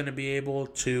of just going to be able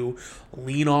to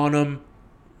lean on them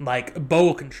like a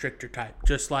boa constrictor type.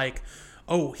 Just like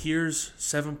oh, here's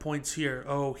 7 points here.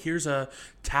 Oh, here's a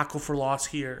tackle for loss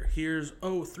here. Here's,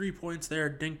 3 points there.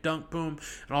 Dink, dunk, boom.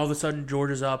 And all of a sudden,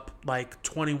 Georgia's up like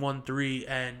 21-3,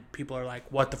 and people are like,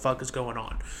 what the fuck is going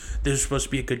on? This is supposed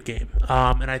to be a good game.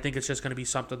 And I think it's just going to be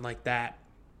something like that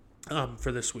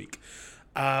for this week.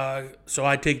 So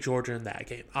I'd take Georgia in that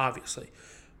game, obviously.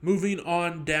 Moving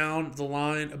on down the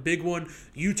line, a big one,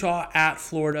 Utah at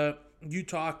Florida.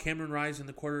 Utah, Cameron Rising,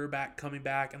 the quarterback, coming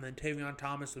back, and then Tavion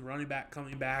Thomas, the running back,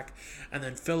 coming back, and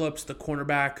then Phillips, the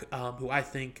cornerback, who I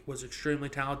think was extremely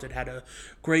talented, had a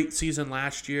great season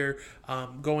last year,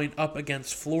 going up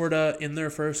against Florida in their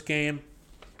first game.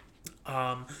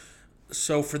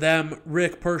 So for them,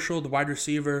 Rick Pershall, the wide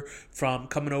receiver from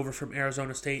coming over from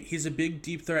Arizona State, he's a big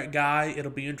deep threat guy.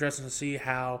 It'll be interesting to see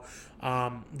how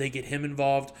they get him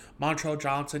involved. Montrell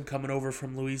Johnson coming over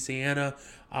from Louisiana.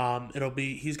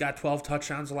 He's got 12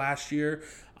 touchdowns last year.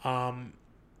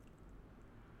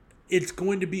 It's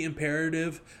going to be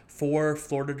imperative for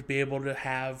Florida to be able to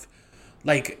have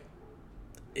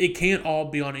it can't all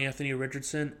be on Anthony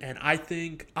Richardson, and I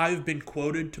think I've been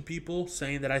quoted to people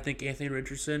saying that I think Anthony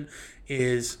Richardson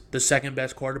is the second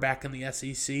best quarterback in the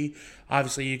SEC.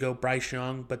 Obviously, you go Bryce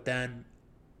Young, but then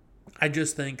I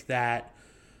just think that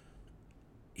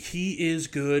he is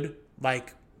good,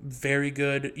 very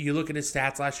good. You look at his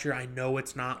stats last year, I know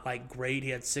it's not great. He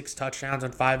had 6 touchdowns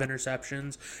and 5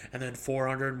 interceptions and then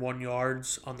 401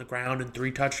 yards on the ground and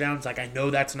 3 touchdowns. I know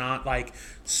that's not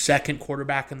second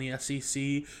quarterback in the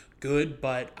SEC good,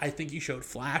 but I think he showed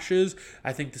flashes.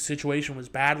 I think the situation was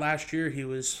bad last year. He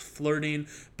was flirting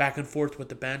back and forth with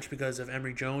the bench because of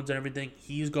Emory Jones and everything.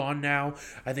 He's gone now.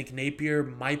 I think Napier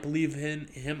might believe in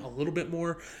him a little bit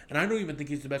more, and I don't even think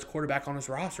he's the best quarterback on his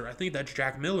roster. I think that's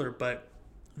Jack Miller, but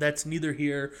that's neither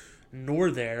here nor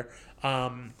there.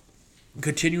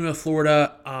 Continuing with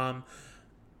Florida,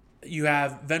 you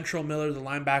have Ventrell Miller, the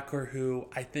linebacker, who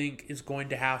I think is going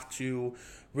to have to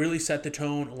really set the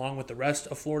tone along with the rest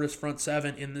of Florida's front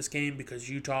seven in this game because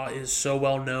Utah is so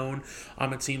well known,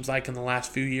 it seems like, in the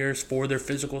last few years for their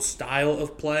physical style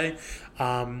of play.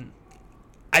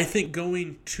 I think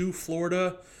going to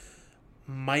Florida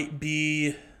might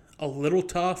be a little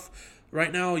tough.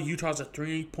 Right now, Utah's a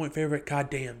 3-point favorite. God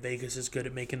damn, Vegas is good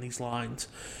at making these lines.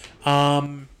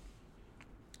 The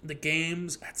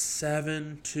game's at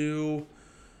 7-2.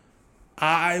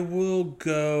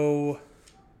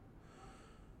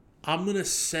 I'm going to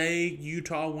say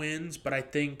Utah wins, but I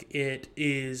think it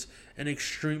is an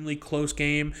extremely close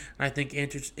game. And I think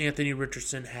Anthony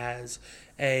Richardson has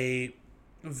a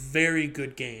very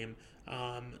good game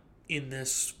in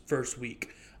this first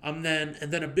week. And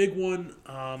then a big one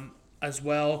as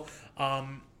well. I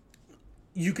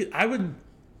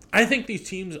think these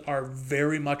teams are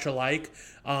very much alike.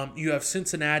 You have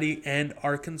Cincinnati and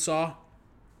Arkansas.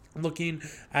 Looking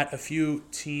at a few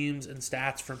teams and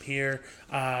stats from here.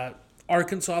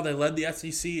 Arkansas, they led the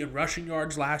SEC in rushing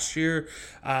yards last year.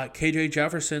 KJ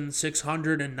Jefferson,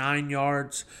 669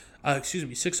 yards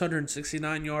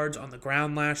on the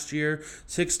ground last year,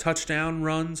 6 touchdown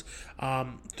runs.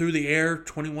 Through the air,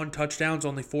 21 touchdowns,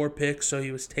 only 4 picks, so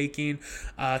he was taking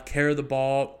care of the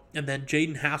ball. And then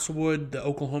Jaden Hasselwood, the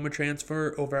Oklahoma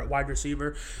transfer over at wide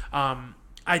receiver.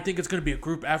 I think it's going to be a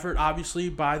group effort, obviously,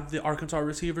 by the Arkansas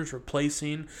receivers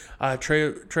replacing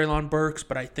Treylon Burks,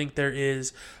 but I think there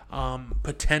is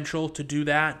potential to do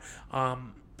that.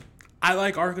 I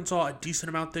like Arkansas a decent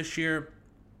amount this year.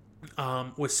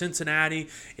 With Cincinnati,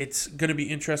 it's going to be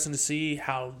interesting to see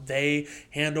how they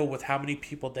handle with how many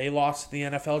people they lost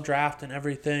in the NFL draft and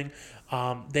everything.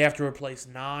 They have to replace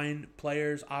 9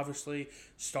 players, obviously,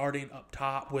 starting up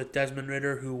top with Desmond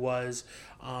Ridder, who was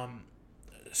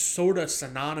sort of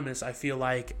synonymous, I feel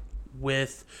like,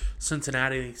 with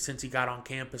Cincinnati since he got on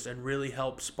campus and really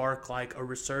helped spark a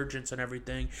resurgence and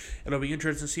everything. It'll be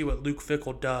interesting to see what Luke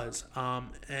Fickell does.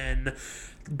 And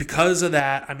because of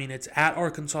that, it's at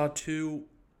Arkansas too.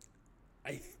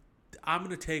 I'm going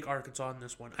to take Arkansas in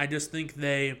this one. I just think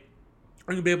they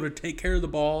are going to be able to take care of the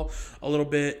ball a little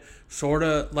bit, sort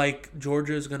of like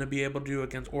Georgia is going to be able to do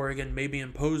against Oregon, maybe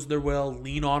impose their will,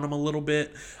 lean on them a little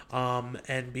bit,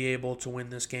 and be able to win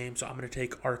this game. So I'm going to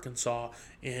take Arkansas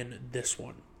in this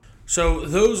one. So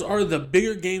those are the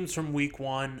bigger games from week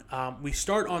 1. We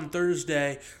start on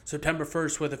Thursday, September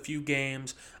 1st, with a few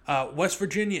games. West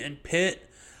Virginia and Pitt.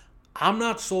 I'm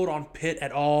not sold on Pitt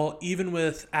at all. Even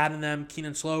with adding them,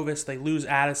 Keenan Slovis, they lose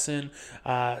Addison,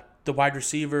 the wide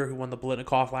receiver who won the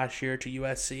Biletnikoff last year, to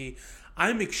USC.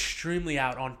 I'm extremely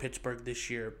out on Pittsburgh this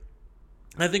year.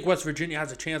 I think West Virginia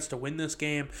has a chance to win this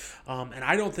game, and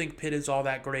I don't think Pitt is all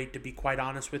that great, to be quite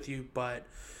honest with you, but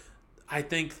I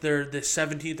think the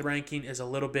 17th ranking is a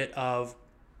little bit of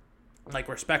like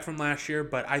respect from last year,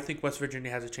 but I think West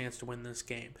Virginia has a chance to win this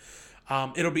game.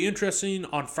 It'll be interesting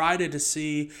on Friday to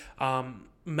see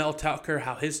Mel Tucker,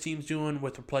 how his team's doing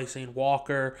with replacing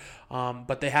Walker,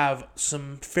 but they have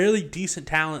some fairly decent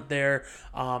talent there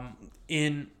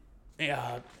in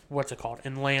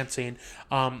in Lansing.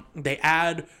 They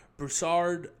add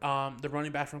Broussard, the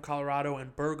running back from Colorado,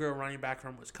 and Berger, running back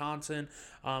from Wisconsin,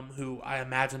 who I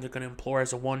imagine they're going to employ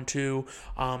as a 1-2.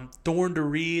 Thorne to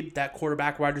Reed, that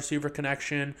quarterback wide receiver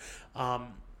connection,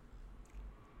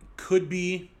 could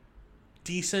be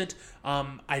decent.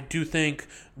 I do think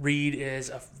Reed is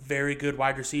a very good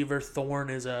wide receiver.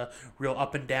 Thorne is a real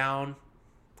up and down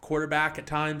quarterback at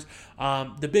times.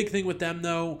 The big thing with them,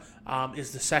 though,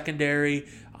 is the secondary.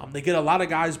 They get a lot of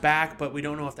guys back, but we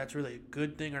don't know if that's really a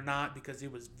good thing or not because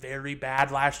it was very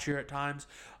bad last year at times.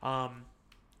 But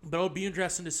it'll be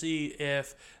interesting to see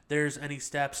if there's any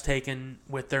steps taken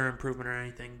with their improvement or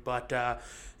anything. But,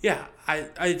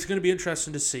 it's going to be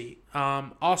interesting to see.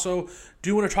 Also,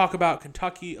 do want to talk about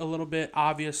Kentucky a little bit,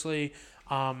 obviously.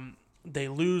 They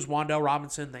lose Wan'Dale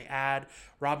Robinson. They add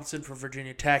Robinson for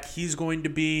Virginia Tech. He's going to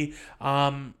be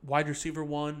wide receiver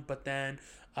 1, but then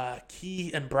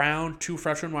Key and Brown, 2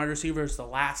 freshman wide receivers. The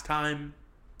last time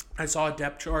I saw a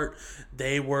depth chart,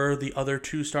 they were the other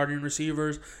 2 starting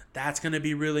receivers. That's going to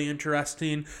be really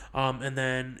interesting. And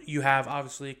then you have,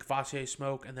 obviously, Kavosiey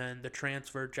Smoke and then the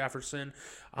transfer Jefferson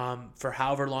for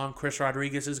however long Chris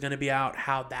Rodriguez is going to be out,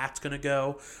 how that's going to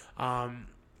go.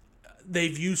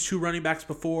 They've used 2 running backs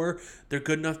before. They're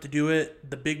good enough to do it.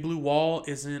 The Big Blue Wall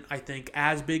isn't, I think,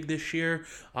 as big this year.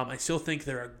 I still think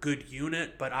they're a good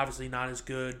unit, but obviously not as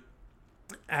good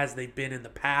as they've been in the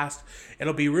past.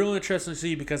 It'll be real interesting to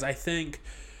see because I think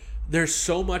there's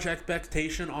so much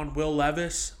expectation on Will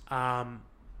Levis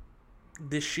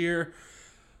this year.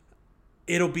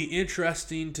 It'll be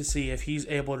interesting to see if he's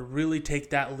able to really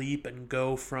take that leap and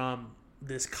go from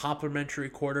this complimentary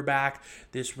quarterback,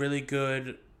 this really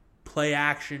good play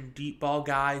action deep ball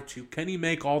guy, to can he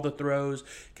make all the throws?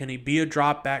 Can he be a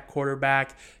drop back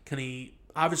quarterback? Can he,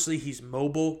 obviously he's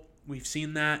mobile, we've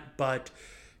seen that, but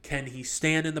can he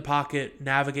stand in the pocket,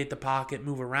 navigate the pocket,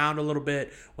 move around a little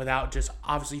bit without just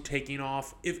obviously taking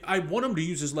off? If I want him to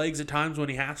use his legs at times when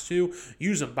he has to,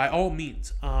 use them by all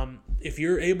means. If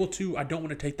you're able to, I don't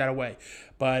want to take that away,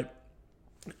 but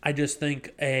I just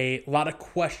think a lot of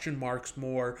question marks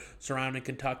more surrounding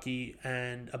Kentucky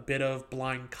and a bit of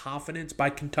blind confidence by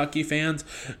Kentucky fans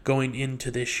going into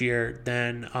this year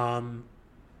than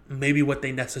maybe what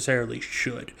they necessarily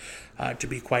should, to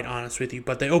be quite honest with you.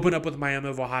 But they open up with Miami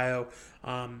of Ohio.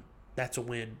 That's a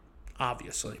win,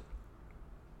 obviously.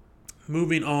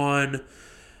 Moving on,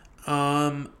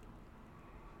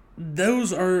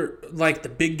 those are like the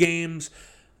big games,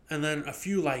 and then a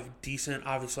few like decent,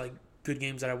 obviously like good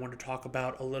games that I want to talk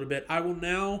about a little bit.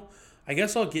 I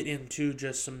guess I'll get into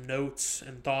just some notes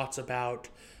and thoughts about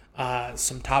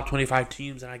some top 25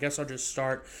 teams, and I guess I'll just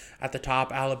start at the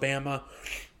top. Alabama,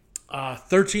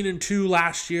 13-2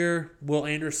 last year. Will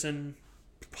Anderson,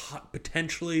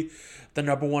 potentially the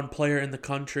number 1 player in the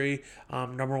country,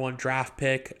 number 1 draft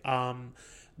pick.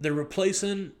 They're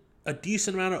replacing a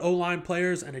decent amount of O-line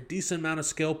players and a decent amount of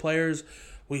skill players.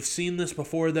 We've seen this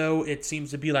before, though. It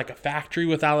seems to be like a factory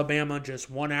with Alabama, just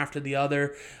one after the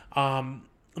other.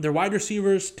 Their wide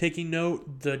receivers, taking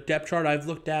note, the depth chart I've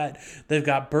looked at, they've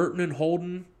got Burton and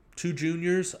Holden, 2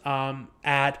 juniors,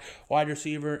 at wide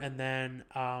receiver, and then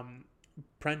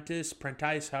Prentice,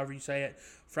 however you say it,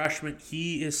 freshman,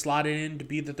 he is slotted in to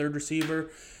be the 3rd receiver.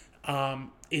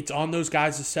 It's on those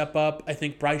guys to step up. I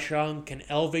think Bryce Young can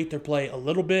elevate their play a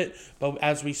little bit, but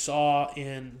as we saw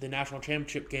in the national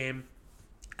championship game,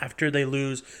 after they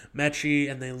lose Mechie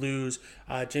and they lose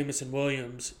Jamison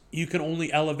Williams, you can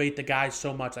only elevate the guys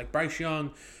so much. Like Bryce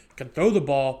Young can throw the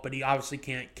ball, but he obviously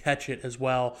can't catch it as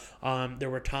well.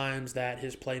 There were times that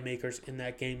his playmakers in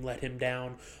that game let him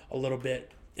down a little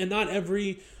bit. And not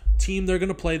every team they're going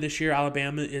to play this year,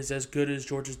 Alabama, is as good as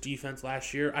Georgia's defense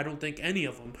last year. I don't think any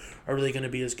of them are really going to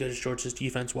be as good as Georgia's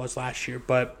defense was last year.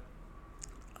 But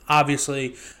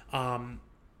obviously,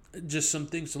 just some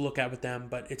things to look at with them,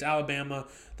 but it's Alabama.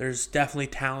 There's definitely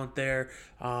talent there.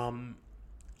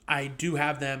 I do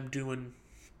have them doing,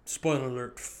 spoiler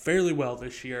alert, fairly well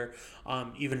this year,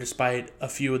 even despite a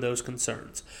few of those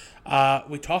concerns.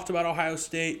 We talked about Ohio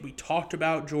State. We talked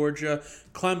about Georgia.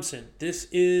 Clemson. This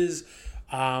is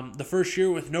the first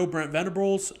year with no Brent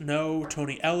Venables, no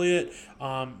Tony Elliott,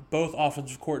 both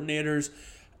offensive coordinators.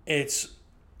 It's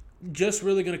just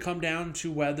really going to come down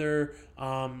to whether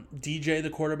DJ,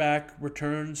 the quarterback,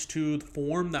 returns to the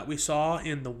form that we saw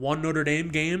in the one Notre Dame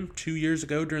game 2 years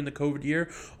ago during the COVID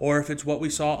year, or if it's what we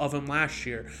saw of him last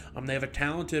year. They have a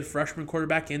talented freshman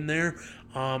quarterback in there.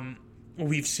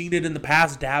 We've seen it in the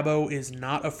past. Dabo is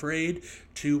not afraid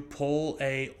to pull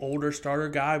a older starter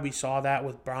guy. We saw that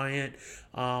with Bryant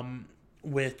and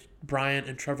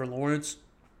Trevor Lawrence.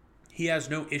 He has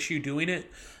no issue doing it.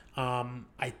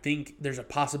 I think there's a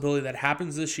possibility that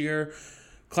happens this year.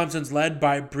 Clemson's led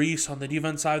by Brees on the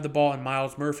defense side of the ball and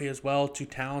Miles Murphy as well, two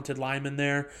talented linemen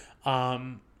there.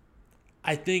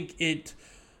 I think it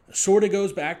sort of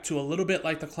goes back to a little bit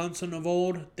like the Clemson of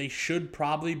old. They should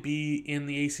probably be in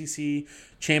the ACC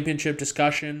championship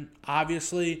discussion,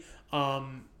 obviously,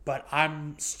 but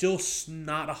I'm still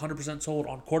not 100% sold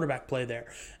on quarterback play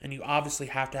there. And you obviously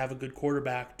have to have a good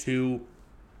quarterback to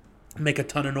make a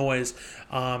ton of noise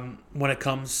when it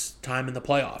comes time in the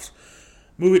playoffs.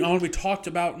 Moving on, we talked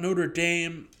about Notre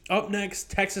Dame. Up next,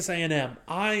 Texas A&M.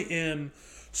 I am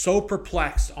so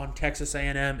perplexed on Texas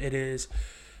A&M. It is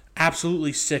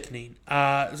absolutely sickening.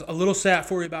 A little sad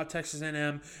for you about Texas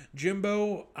A&M.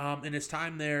 Jimbo, in his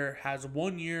time there, has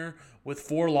 1 year with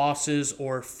 4 losses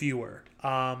or fewer.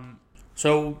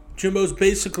 So Jimbo's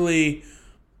basically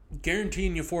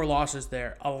guaranteeing you 4 losses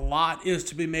there. A lot is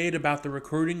to be made about the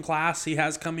recruiting class he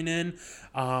has coming in.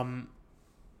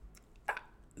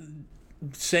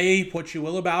 Say what you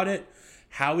will about it,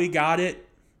 how he got it,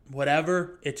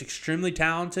 whatever. It's extremely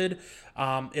talented.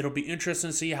 It'll be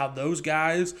interesting to see how those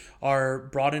guys are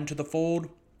brought into the fold.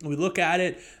 We look at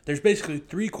it, there's basically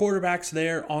 3 quarterbacks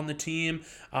there on the team.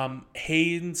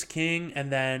 Haynes King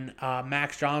and then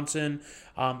Max Johnson.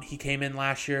 He came in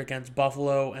last year against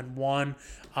Buffalo and won.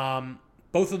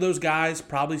 Both of those guys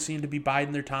probably seem to be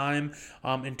biding their time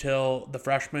until the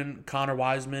freshman Connor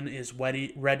Wiseman is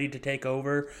ready to take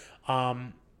over.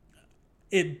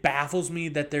 It baffles me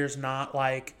that there's not,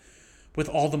 like, with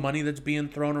all the money that's being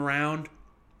thrown around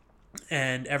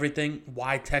and everything,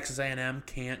 why Texas A&M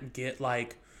can't get,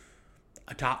 like,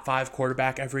 a top 5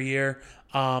 quarterback every year.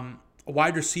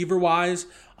 Wide receiver-wise,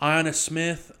 Aiyana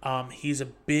Smith, he's a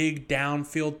big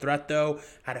downfield threat, though.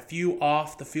 Had a few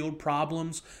off-the-field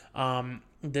problems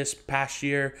this past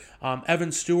year.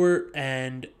 Evan Stewart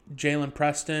and Jalen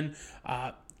Preston,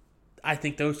 I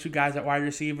think those 2 guys at wide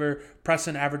receiver.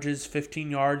 Preston averages 15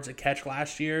 yards a catch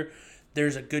last year.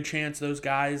 There's a good chance those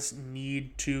guys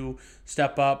need to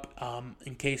step up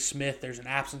in case Smith, there's an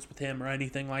absence with him or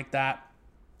anything like that.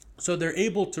 So they're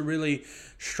able to really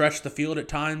stretch the field at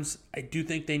times. I do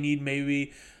think they need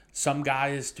maybe some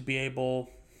guys to be able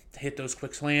to hit those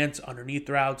quick slants, underneath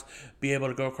routes, be able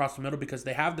to go across the middle because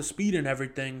they have the speed and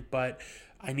everything, but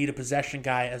I need a possession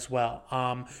guy as well.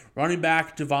 Running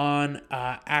back Devon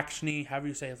Achane, however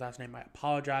you say his last name, I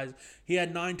apologize. He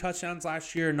had 9 touchdowns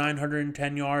last year,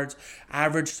 910 yards,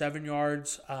 average 7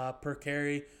 yards per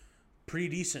carry. Pretty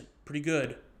decent, pretty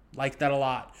good. Like that a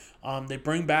lot. They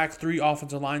bring back 3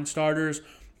 offensive line starters.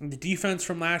 The defense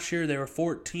from last year, they were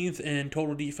 14th in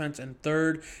total defense and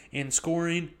 3rd in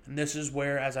scoring. And this is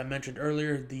where, as I mentioned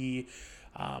earlier, the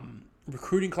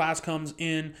recruiting class comes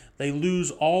in. They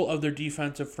lose all of their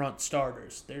defensive front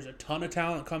starters. There's a ton of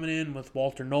talent coming in with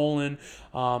Walter Nolan,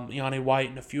 Yanni White,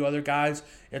 and a few other guys.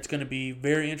 It's going to be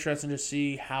very interesting to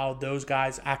see how those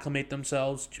guys acclimate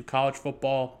themselves to college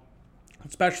football,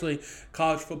 especially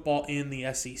college football in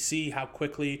the SEC, how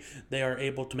quickly they are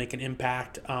able to make an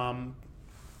impact.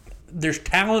 There's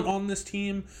talent on this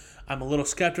team. I'm a little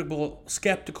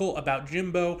skeptical about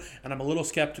Jimbo, and I'm a little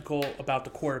skeptical about the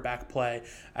quarterback play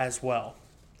as well.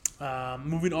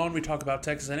 Moving on, we talk about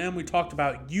Texas A&M. We talked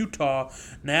about Utah.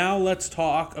 Now let's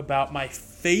talk about my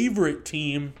favorite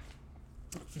team,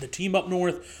 the team up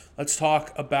north. Let's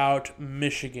talk about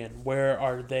Michigan. Where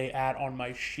are they at on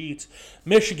my sheets?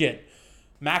 Michigan.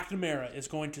 McNamara is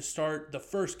going to start the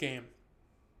first game.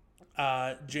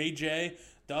 JJ,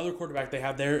 the other quarterback they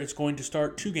have there, is going to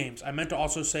start 2 games. I meant to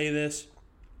also say this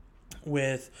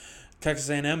with Texas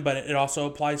A&M, but it also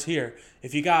applies here.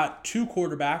 If you got 2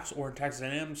 quarterbacks, or in Texas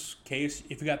A&M's case,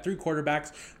 if you got 3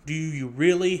 quarterbacks, do you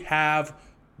really have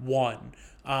 1?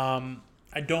 I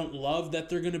don't love that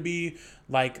they're going to be,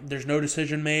 like, there's no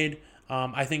decision made.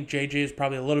 I think JJ is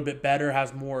probably a little bit better,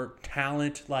 has more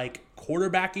talent, like,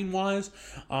 quarterbacking-wise.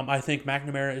 I think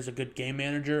McNamara is a good game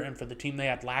manager, and for the team they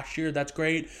had last year, that's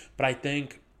great. But I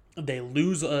think they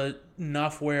lose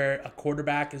enough where a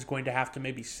quarterback is going to have to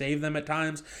maybe save them at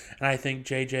times, and I think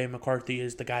J.J. McCarthy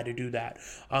is the guy to do that.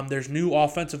 There's new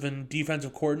offensive and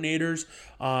defensive coordinators.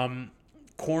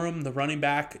 Corum, the running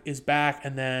back, is back,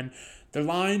 and then Their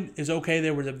line is okay.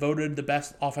 They were voted the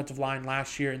best offensive line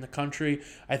last year in the country.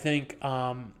 I think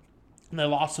they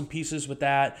lost some pieces with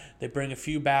that. They bring a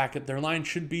few back. Their line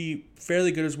should be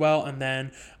fairly good as well. And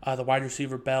then the wide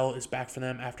receiver Bell is back for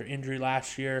them after injury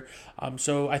last year.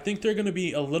 So I think they're going to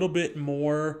be a little bit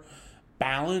more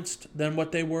balanced than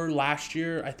what they were last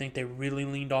year. I think they really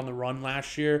leaned on the run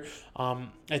last year.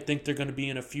 I think they're going to be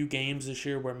in a few games this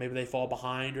year where maybe they fall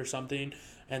behind or something,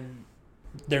 and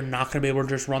they're not going to be able to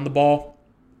just run the ball,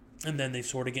 and then they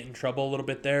sort of get in trouble a little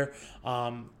bit there.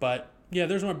 But yeah,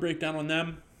 there's my breakdown on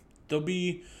them. They'll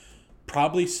be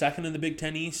probably second in the Big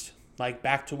Ten East, like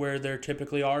back to where they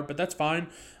typically are, but that's fine.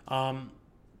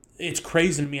 It's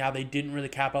crazy to me how they didn't really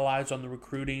capitalize on the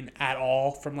recruiting at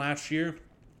all from last year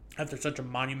after such a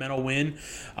monumental win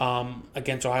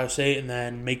against Ohio State and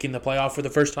then making the playoff for the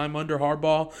first time under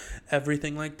Harbaugh,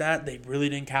 everything like that. They really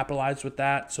didn't capitalize with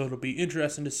that, so it'll be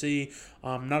interesting to see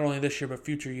not only this year but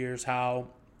future years how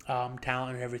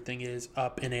talent and everything is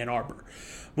up in Ann Arbor.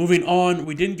 Moving on,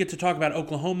 we didn't get to talk about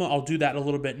Oklahoma. I'll do that a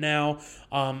little bit now.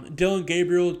 Dillon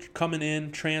Gabriel coming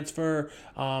in, transfer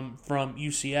from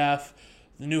UCF.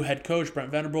 The new head coach,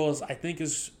 Brent Venables, I think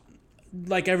is,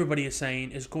 like everybody is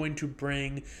saying, is going to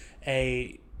bring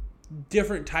a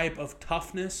different type of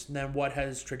toughness than what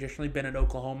has traditionally been at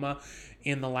Oklahoma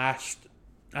in the last,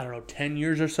 10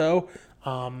 years or so.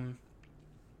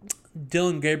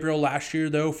 Dillon Gabriel last year,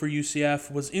 though, for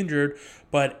UCF was injured,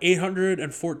 but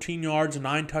 814 yards,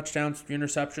 9 touchdowns, 3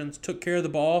 interceptions, took care of the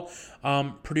ball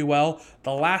pretty well.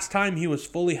 The last time he was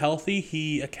fully healthy,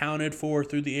 he accounted for,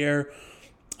 through the air,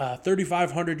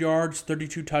 3,500 yards,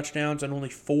 32 touchdowns, and only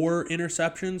 4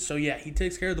 interceptions. So, yeah, he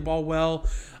takes care of the ball well.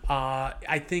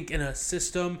 I think in a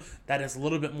system that is a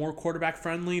little bit more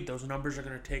quarterback-friendly, those numbers are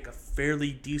going to take a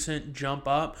fairly decent jump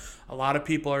up. A lot of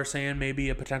people are saying maybe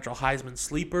a potential Heisman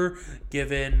sleeper,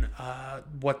 given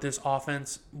what this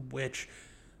offense, which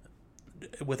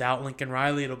without Lincoln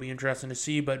Riley, it'll be interesting to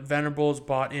see. But Venables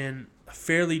bought in a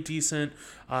fairly decent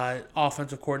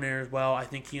offensive coordinator as well. I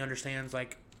think he understands,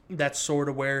 that's sort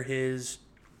of where his,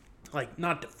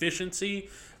 not deficiency,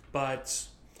 but,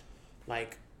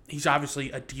 he's obviously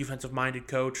a defensive-minded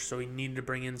coach, so he needed to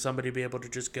bring in somebody to be able to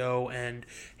just go and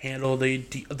handle the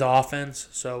offense.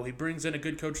 So he brings in a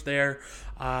good coach there.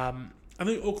 I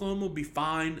think Oklahoma will be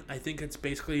fine. I think it's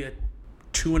basically a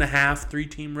 2.5,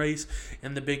 3-team race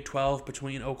in the Big 12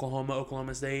 between Oklahoma,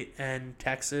 Oklahoma State, and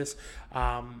Texas.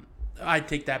 I'd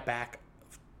take that back.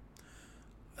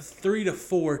 3 to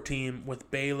 4 team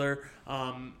with Baylor,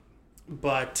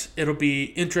 but it'll be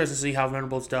interesting to see how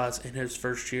Venables does in his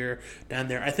first year down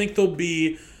there. I think they'll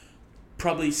be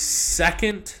probably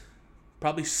second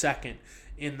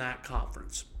in that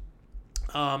conference.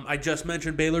 I just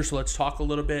mentioned Baylor, so let's talk a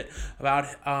little bit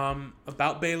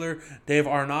about Baylor. Dave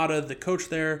Arnada, the coach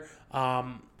there,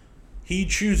 he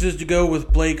chooses to go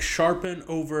with Blake Sharpen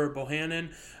over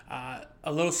Bohannon.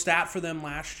 A little stat for them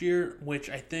last year, which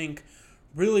I think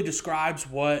really describes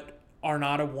what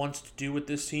Arnada wants to do with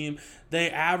this team.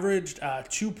 They averaged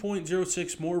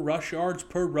 2.06 more rush yards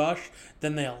per rush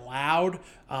than they allowed.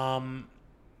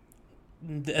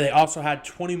 They also had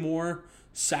 20 more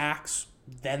sacks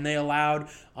than they allowed.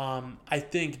 I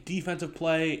think defensive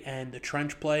play and the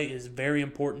trench play is very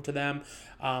important to them.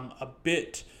 A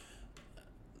bit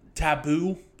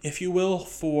taboo, if you will,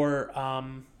 for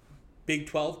Big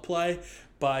 12 play,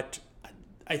 but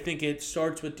I think it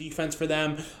starts with defense for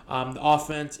them. The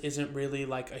offense isn't really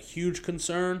a huge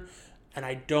concern, and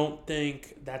I don't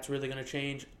think that's really going to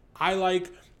change. I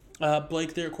like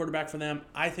Blake there, quarterback for them.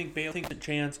 I think Baylor has a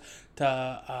chance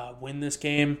to win this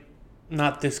game.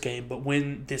 Not this game, but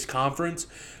win this conference.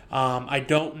 I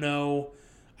don't know.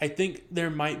 I think there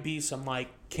might be some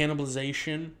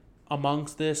cannibalization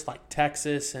amongst this, like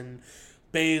Texas and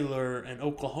Baylor and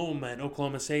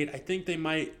Oklahoma State. I think they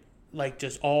might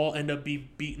just all end up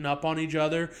beaten up on each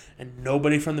other and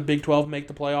nobody from the Big 12 make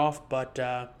the playoff. But,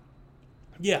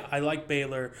 yeah, I like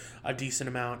Baylor a decent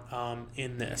amount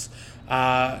in this.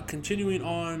 Continuing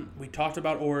on, we talked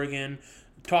about Oregon.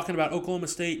 Talking about Oklahoma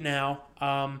State now.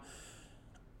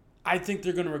 I think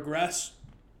they're going to regress.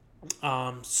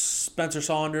 Spencer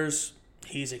Saunders,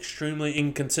 he's extremely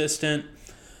inconsistent.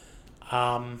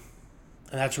 And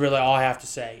that's really all I have to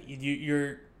say.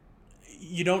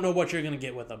 You don't know what you're going to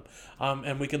get with him.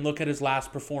 And we can look at his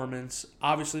last performance.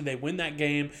 Obviously, they win that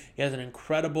game. He has an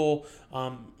incredible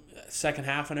second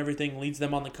half and everything, leads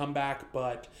them on the comeback.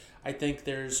 But I think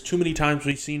there's too many times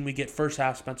we get first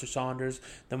half Spencer Saunders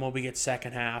than when we get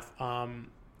second half.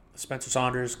 Spencer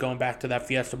Saunders going back to that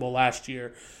Fiesta Bowl last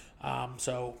year.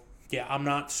 So, yeah, I'm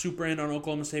not super in on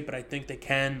Oklahoma State, but I think they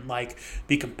can,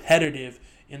 be competitive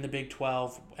in the Big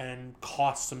 12 and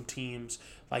cost some teams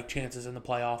like chances in the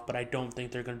playoff, but I don't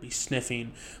think they're going to be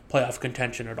sniffing playoff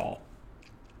contention at all.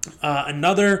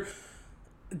 Another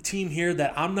team here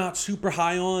that I'm not super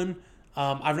high on,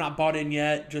 I've not bought in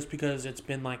yet just because it's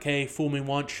been like, hey, fool me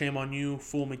once, shame on you.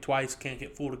 Fool me twice, can't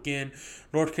get fooled again.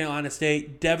 North Carolina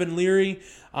State, Devin Leary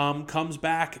comes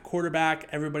back, quarterback.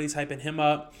 Everybody's hyping him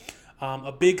up.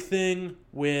 A big thing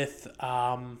with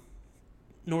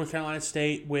North Carolina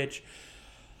State, which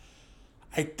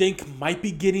I think might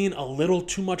be getting a little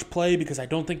too much play because I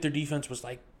don't think their defense was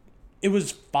it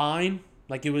was fine.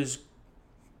 It was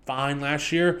fine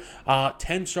last year.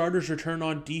 10 starters returned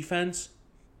on defense.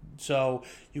 So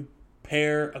you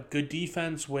pair a good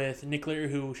defense with Nick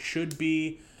Leary, who should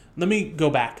be... Let me go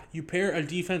back. You pair a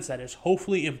defense that is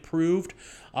hopefully improved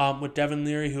with Devin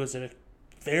Leary, who is a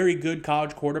very good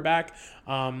college quarterback.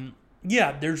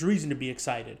 There's reason to be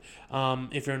excited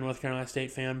if you're a North Carolina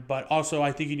State fan. But also,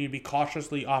 I think you need to be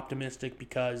cautiously optimistic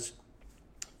because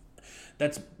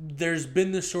there's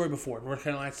been this story before. North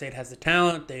Carolina State has the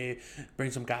talent. They bring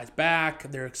some guys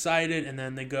back. They're excited, and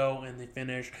then they go and they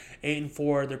finish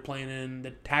 8-4. They're playing in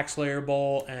the Tax Slayer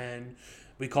Bowl, and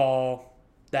we call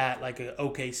that like an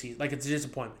okay season. It's a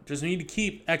disappointment. Just need to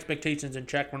keep expectations in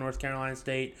check for North Carolina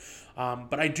State.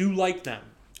 But I do like them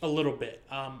a little bit.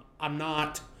 I'm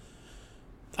not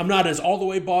as all the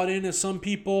way bought in as some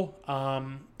people.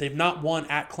 They've not won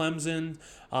at Clemson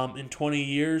in 20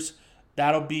 years.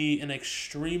 That'll be an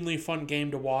extremely fun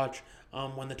game to watch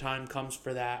when the time comes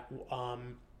for that.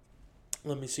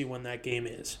 Let me see when that game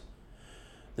is.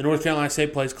 The North Carolina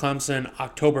State plays Clemson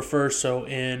October 1st, so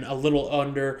in a little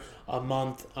under a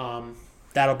month.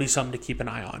 That'll be something to keep an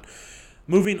eye on.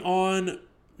 Moving on,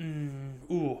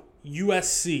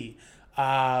 USC.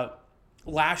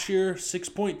 Last year,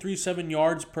 6.37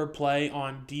 yards per play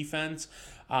on defense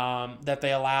that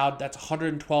they allowed. That's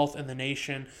 112th in the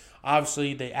nation.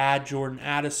 Obviously, they add Jordan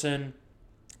Addison,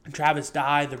 Travis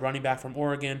Dye, the running back from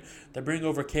Oregon. They bring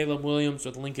over Caleb Williams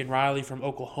with Lincoln Riley from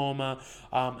Oklahoma,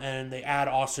 and they add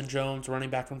Austin Jones, running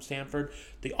back from Stanford.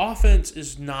 The offense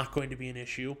is not going to be an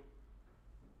issue.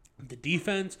 The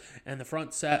defense and the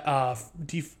front set,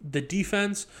 the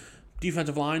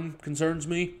defensive line concerns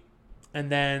me,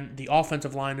 and then the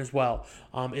offensive line as well.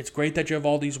 It's great that you have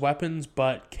all these weapons,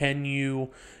 but can you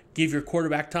give your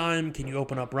quarterback time? Can you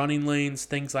open up running lanes?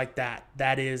 Things like that.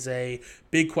 That is a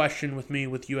big question with me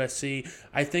with USC.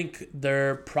 I think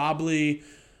they're going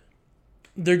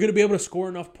to be able to score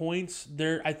enough points.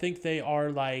 I think they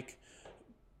are like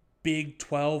Big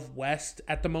 12 West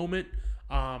at the moment.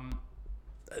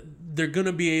 They're going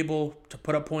to be able to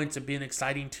put up points and be an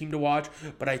exciting team to watch.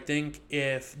 But I think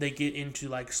if they get into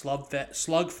like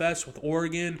slugfest with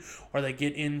Oregon, or they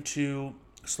get into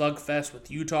slugfest with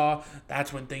Utah,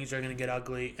 that's when things are going to get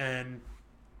ugly and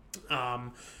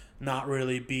not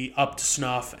really be up to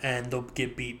snuff, and they'll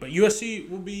get beat. But USC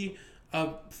will be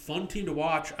a fun team to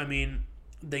watch. I mean,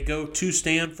 they go to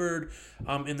Stanford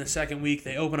in the second week.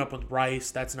 They open up with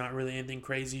Rice. That's not really anything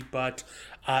crazy, but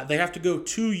they have to go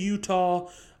to Utah,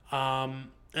 and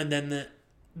then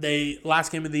the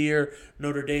last game of the year,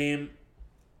 Notre Dame.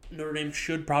 Notre Dame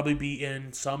should probably be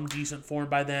in some decent form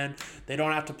by then. They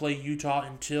don't have to play Utah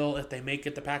until if they make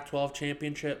it the Pac-12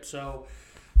 championship. So,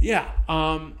 yeah,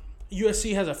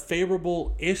 USC has a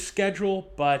favorable-ish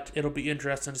schedule, but it'll be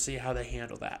interesting to see how they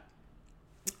handle that.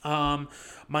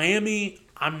 Miami,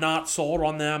 I'm not sold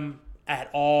on them at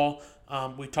all.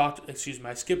 I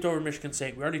skipped over Michigan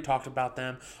State. We already talked about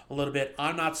them a little bit.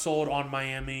 I'm not sold on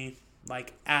Miami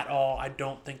at all. I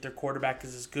don't think their quarterback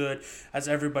is as good as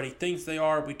everybody thinks they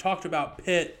are. We talked about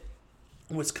Pitt,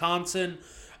 Wisconsin.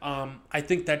 I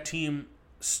think that team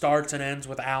starts and ends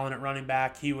with Allen at running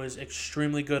back. He was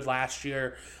extremely good last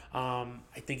year. I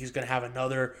think he's going to have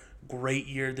another great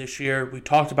year this year. We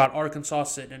talked about Arkansas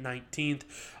sitting at 19th.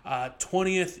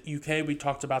 20th, UK, we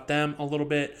talked about them a little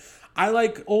bit. I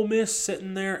like Ole Miss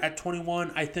sitting there at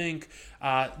 21. I think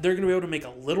they're going to be able to make a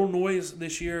little noise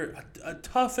this year. A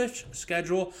toughish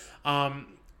schedule.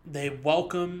 They're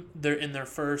in their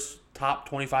first top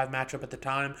 25 matchup at the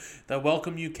time. They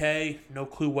welcome UK. No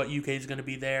clue what UK is going to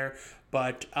be there.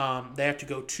 But they have to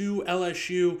go to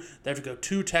LSU. They have to go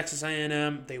to Texas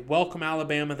A&M. They welcome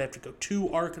Alabama. They have to go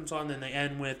to Arkansas. And then they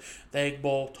end with the Egg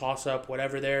Bowl, toss-up,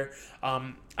 whatever there.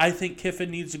 I think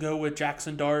Kiffin needs to go with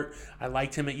Jackson Dart. I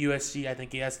liked him at USC. I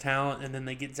think he has talent. And then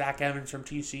they get Zach Evans from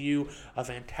TCU, a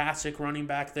fantastic running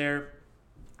back there.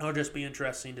 It'll just be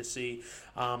interesting to see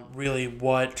really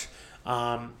what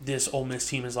this Ole Miss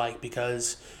team is like,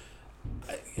 because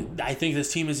I think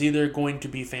this team is either going to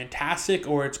be fantastic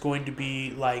or it's going to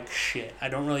be like shit. I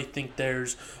don't really think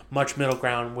there's much middle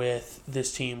ground with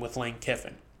this team with Lane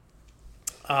Kiffin.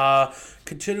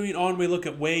 Continuing on, we look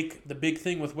at Wake. The big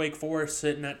thing with Wake Forest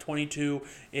sitting at 22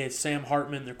 is Sam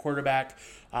Hartman, their quarterback,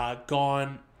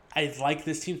 gone. I like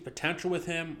this team's potential with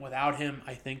him. Without him,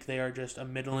 I think they are just a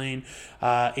middling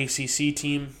ACC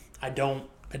team. I don't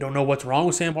know what's wrong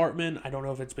with Sam Hartman. I don't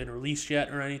know if it's been released yet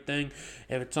or anything.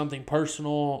 If it's something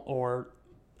personal or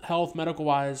health,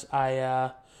 medical-wise,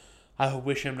 I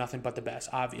wish him nothing but the best,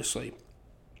 obviously.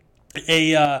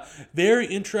 A very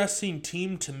interesting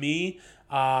team to me,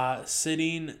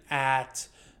 sitting at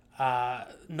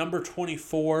number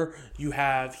 24, you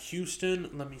have Houston.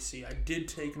 Let me see. I did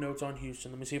take notes on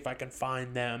Houston. Let me see if I can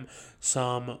find them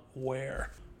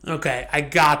somewhere. Okay, I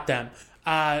got them.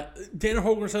 Dana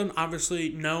Holgorsen, obviously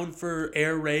known for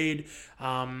air raid,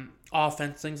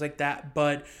 offense, things like that,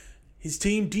 but his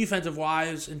team,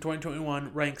 defensive-wise, in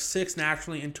 2021, ranked 6th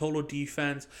nationally in total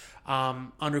defense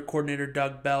under coordinator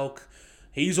Doug Belk.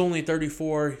 He's only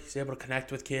 34. He's able to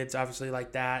connect with kids, obviously,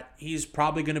 like that. He's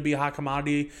probably going to be a hot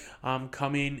commodity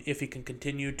coming if he can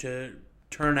continue to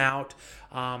turn out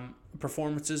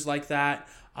performances like that.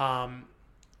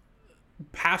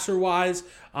 Passer-wise,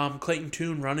 Clayton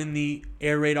Tune running the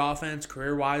air raid offense.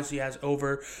 Career-wise, he has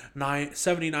over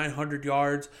 7,900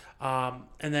 yards.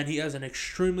 And then he has an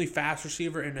extremely fast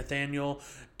receiver in Nathaniel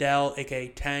Dell, a.k.a.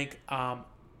 Tank.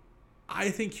 I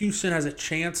think Houston has a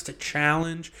chance to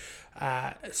challenge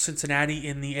Cincinnati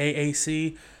in the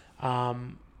AAC.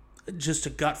 Just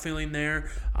a gut feeling there.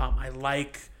 I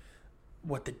like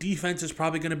what the defense is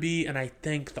probably going to be, and I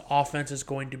think the offense is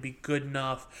going to be good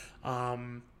enough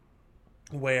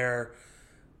where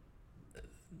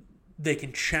they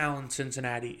can challenge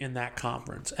Cincinnati in that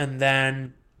conference. And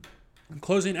then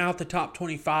closing out the top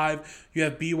 25, you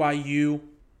have BYU.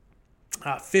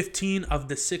 15 of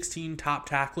the 16 top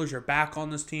tacklers are back on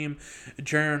this team.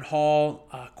 Jaron Hall,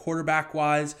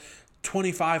 quarterback-wise,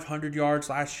 2,500 yards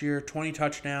last year, 20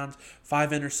 touchdowns,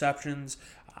 5 interceptions.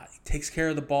 He takes care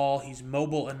of the ball. He's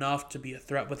mobile enough to be a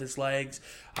threat with his legs.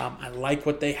 I like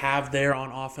what they have there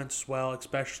on offense as well,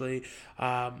 especially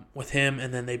with him.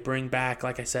 And then they bring back,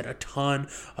 like I said, a ton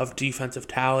of defensive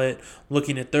talent.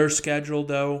 Looking at their schedule,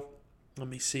 though, let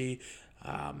me see.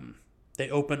 They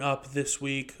open up this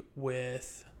week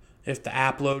with, if the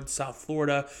app loads, South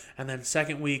Florida. And then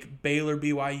second week, Baylor,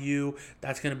 BYU.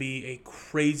 That's going to be a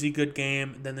crazy good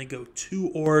game. Then they go to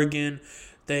Oregon.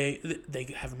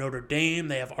 They have Notre Dame.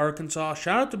 They have Arkansas.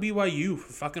 Shout out to BYU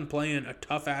for fucking playing a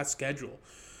tough-ass schedule.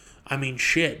 I mean,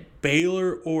 shit.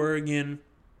 Baylor, Oregon,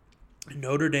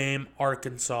 Notre Dame,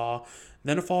 Arkansas.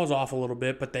 Then it falls off a little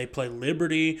bit, but they play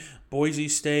Liberty, Boise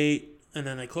State, and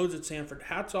then they close at Sanford.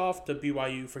 Hats off to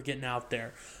BYU for getting out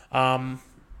there.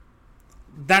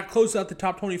 That closes out the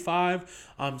top 25.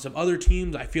 Some other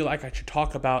teams I feel like I should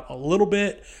talk about a little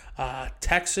bit.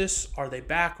 Texas, are they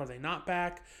back? Are they not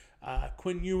back?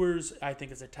 Quinn Ewers, I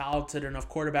think, is a talented enough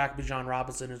quarterback. Bijan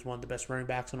Robinson is one of the best running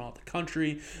backs in all the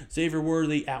country. Xavier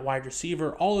Worthy at wide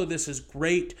receiver. All of this is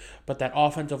great, but that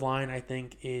offensive line, I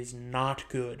think, is not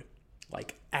good,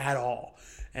 like, at all.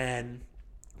 And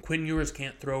Quinn Ewers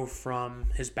can't throw from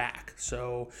his back.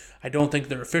 So I don't think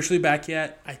they're officially back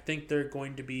yet. I think they're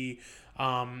going to be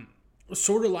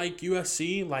sort of like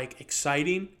USC, like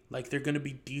exciting. Like they're going to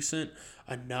be decent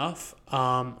enough.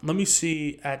 Let me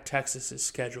see at Texas's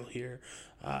schedule here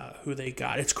who they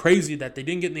got. It's crazy that they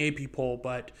didn't get in the AP poll,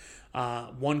 but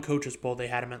one coach's poll, they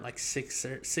had them at like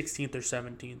 16th or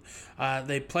 17th.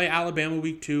 They play Alabama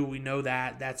week 2. We know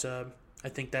that. I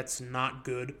think that's not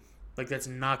good. Like, that's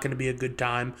not going to be a good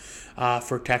time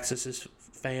for Texas's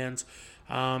fans.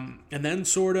 And then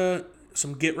sort of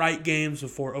some get-right games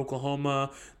before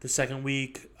Oklahoma the second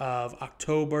week of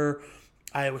October.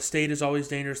 Iowa State is always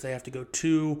dangerous. They have to go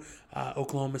to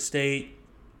Oklahoma State.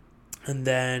 And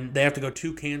then they have to go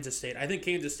to Kansas State. I think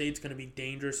Kansas State's going to be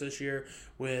dangerous this year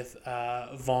with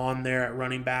Vaughn there at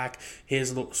running back,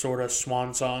 his sort of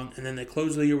swan song. And then they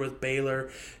close the year with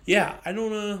Baylor. Yeah,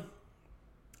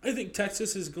 I think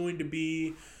Texas is going to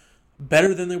be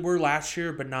better than they were last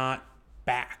year, but not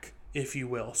back, if you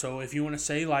will. So if you want to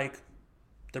say, like,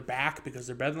 they're back because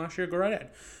they're better than last year, go right ahead.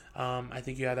 I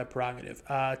think you have that prerogative.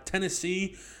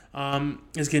 Tennessee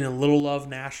is getting a little love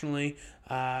nationally.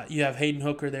 You have Hayden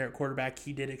Hooker there at quarterback.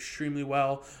 He did extremely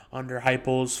well under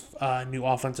Heupel's new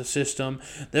offensive system.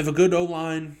 They have a good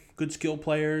O-line, good skill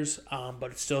players,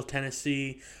 but it's still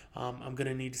Tennessee. I'm going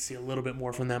to need to see a little bit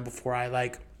more from them before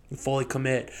I, fully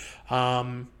commit.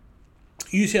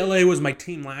 UCLA was my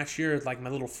team last year, like my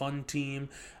little fun team.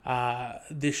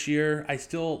 This year, I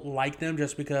still like them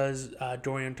just because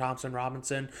Dorian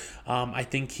Thompson-Robinson. I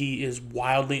think he is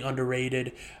wildly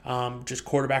underrated, just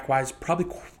quarterback-wise, probably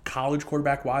college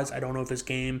quarterback-wise. I don't know if his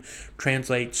game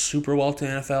translates super well to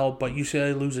the NFL, but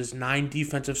UCLA loses 9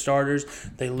 defensive starters.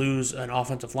 They lose an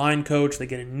offensive line coach. They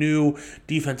get a new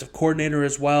defensive coordinator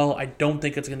as well. I don't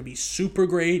think it's going to be super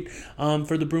great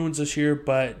for the Bruins this year,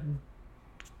 but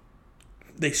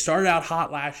they started out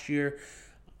hot last year.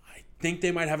 I think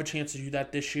they might have a chance to do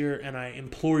that this year, and I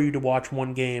implore you to watch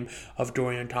one game of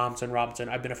Dorian Thompson-Robinson.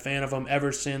 I've been a fan of him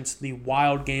ever since the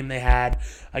wild game they had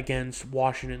against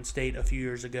Washington State a few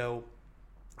years ago.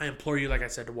 I implore you, like I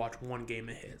said, to watch one game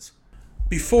of his.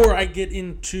 Before I get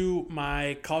into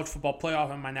my college football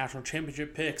playoff and my national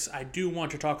championship picks, I do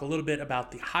want to talk a little bit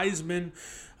about the Heisman.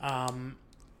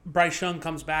 Bryce Young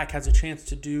comes back, has a chance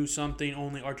to do something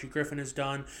only Archie Griffin has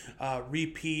done,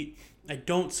 repeat. I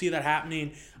don't see that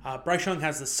happening. Bryce Young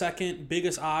has the second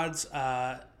biggest odds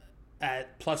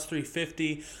at plus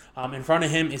 350. In front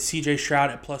of him is C.J. Stroud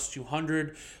at plus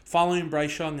 200. Following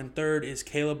Bryce Young in third is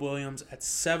Caleb Williams at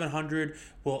 700.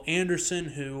 Will Anderson,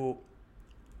 who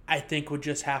I think would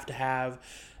just have to have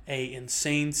an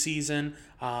insane season,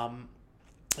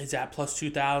 is at plus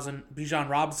 2,000. Bijan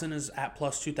Robinson is at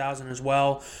plus 2,000 as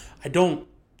well. I don't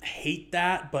hate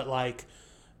that, but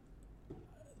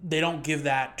they don't give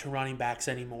that to running backs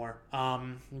anymore,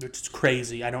 which is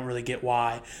crazy. I don't really get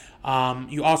why.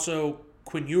 You also,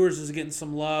 Quinn Ewers is getting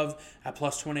some love at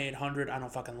plus 2,800. I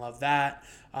don't fucking love that.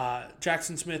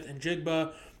 Jackson Smith and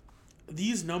Jigba,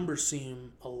 these numbers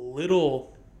seem a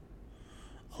little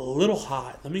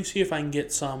hot. Let me see if I can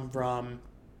get some from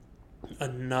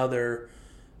another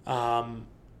odd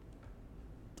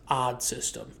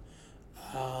system.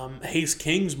 Hayes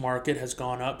King's market has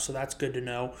gone up, so that's good to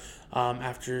know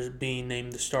after being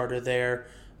named the starter there.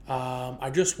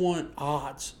 I just want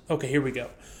odds. Okay, here we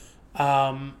go.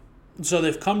 So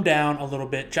they've come down a little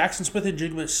bit. Jackson Smith and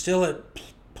Jigba is still at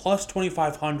plus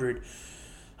 2,500.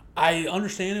 I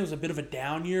understand it was a bit of a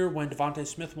down year when Devontae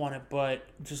Smith won it, but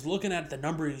just looking at the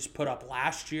number he's put up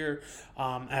last year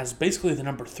as basically the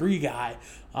number 3 guy,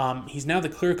 he's now the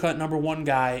clear-cut number 1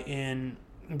 guy in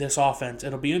this offense.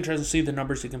 It'll be interesting to see the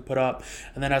numbers he can put up.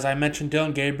 And then, as I mentioned,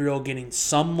 Dillon Gabriel getting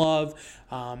some love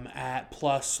at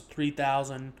plus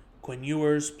 3,000. Quinn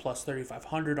Ewers plus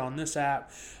 3,500 on this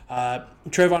app.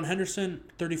 Trayvon Henderson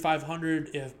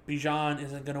 3,500. If Bijan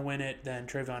isn't going to win it, then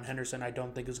Trayvon Henderson I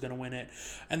don't think is going to win it.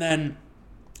 And then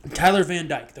Tyler Van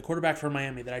Dyke, the quarterback for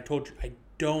Miami, that I told you I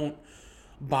don't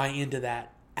buy into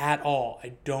that at all.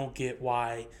 I don't get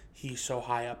why he's so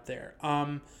high up there.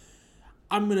 I'm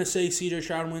going to say C.J.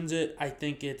 Stroud wins it. I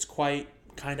think it's quite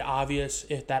kind of obvious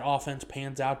if that offense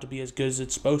pans out to be as good as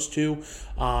it's supposed to.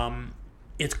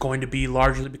 It's going to be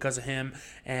largely because of him,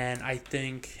 and I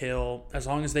think he'll, as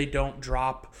long as they don't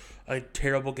drop a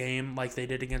terrible game like they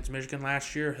did against Michigan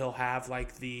last year, he'll have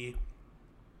the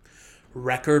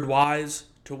record-wise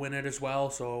to win it as well,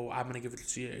 so I'm going to give it to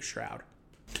C.J. Stroud.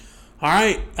 All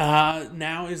right,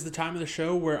 now is the time of the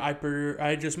show where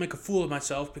I just make a fool of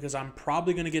myself because I'm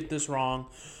probably going to get this wrong.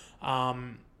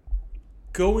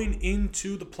 Going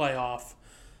into the playoff,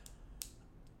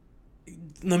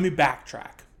 let me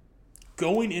backtrack.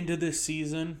 Going into this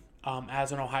season,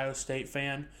 as an Ohio State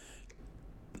fan,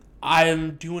 I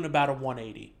am doing about a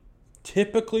 180.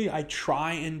 Typically, I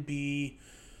try and be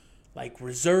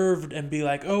reserved and be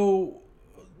oh,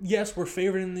 yes, we're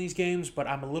favored in these games, but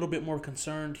I'm a little bit more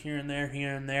concerned here and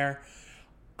there.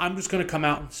 I'm just going to come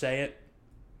out and say it.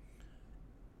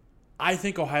 I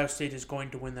think Ohio State is going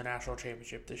to win the national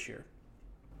championship this year.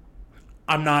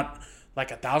 I'm not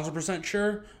 1,000%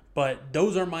 sure, but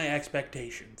those are my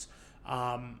expectations.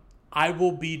 I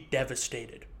will be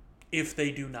devastated if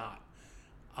they do not.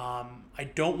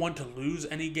 I don't want to lose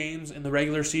any games in the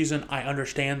regular season. I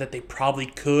understand that they probably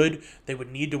could. They would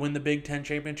need to win the Big Ten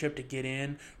championship to get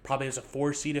in, probably as a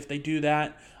 4 seed if they do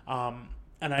that. And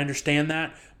I understand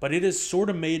that. But it has sort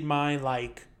of made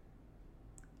my,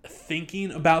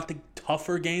 thinking about the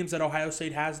tougher games that Ohio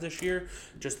State has this year,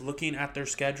 just looking at their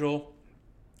schedule.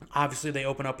 Obviously, they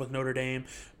open up with Notre Dame,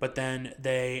 but then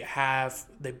they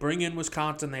bring in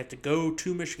Wisconsin. They have to go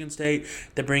to Michigan State.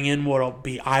 They bring in what'll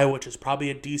be Iowa, which is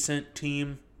probably a decent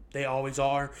team. They always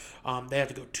are. They have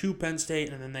to go to Penn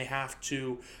State, and then they have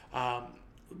to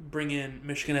bring in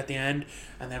Michigan at the end,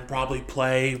 and then probably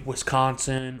play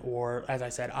Wisconsin or, as I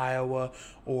said, Iowa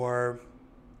or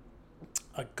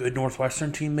a good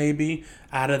Northwestern team maybe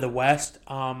out of the West.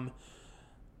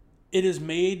 It has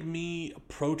made me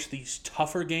approach these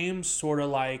tougher games sort of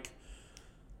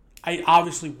I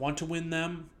obviously want to win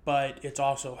them, but it's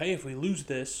also, hey, if we lose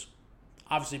this,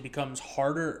 obviously it becomes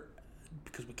harder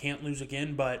because we can't lose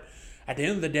again. But at the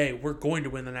end of the day, we're going to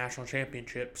win the national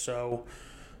championship, so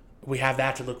we have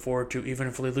that to look forward to, even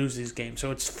if we lose these games. So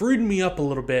it's freed me up a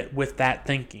little bit with that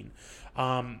thinking.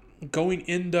 Going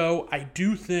in, though, I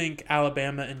do think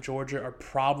Alabama and Georgia are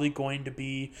probably going to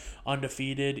be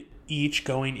undefeated each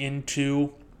going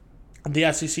into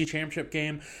the SEC championship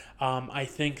game. I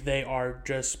think they are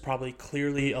just probably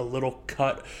clearly a little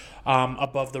cut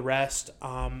above the rest.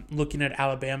 Looking at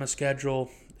Alabama's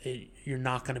schedule, you're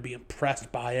not going to be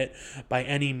impressed by it by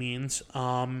any means.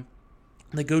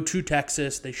 They go to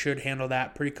Texas. They should handle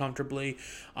that pretty comfortably.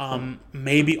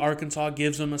 Maybe Arkansas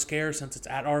gives them a scare since it's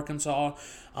at Arkansas.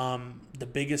 The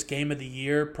biggest game of the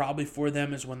year probably for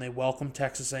them is when they welcome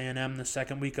Texas A&M the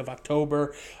second week of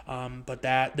October. But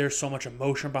there's so much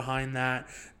emotion behind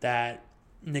that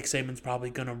Nick Saban's probably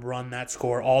going to run that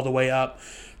score all the way up.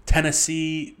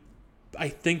 Tennessee, I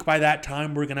think by that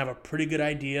time we're going to have a pretty good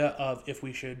idea of if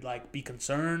we should be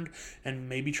concerned and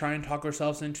maybe try and talk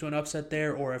ourselves into an upset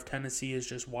there, or if Tennessee is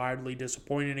just wildly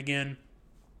disappointed again.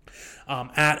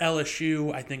 At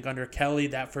LSU, I think under Kelly,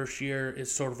 that first year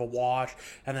is sort of a wash.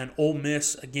 And then Ole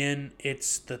Miss, again,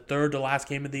 it's the third to last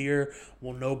game of the year.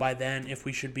 We'll know by then if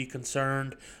we should be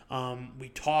concerned. We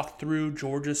talked through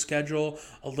Georgia's schedule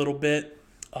a little bit.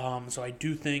 So I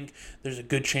do think there's a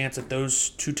good chance that those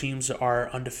two teams are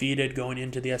undefeated going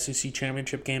into the SEC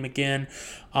championship game again.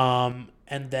 And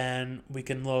then we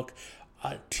can look.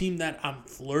 A team that I'm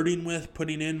flirting with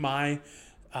putting in my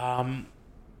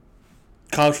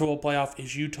college football playoff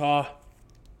is Utah.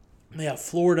 They have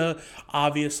Florida.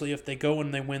 Obviously, if they go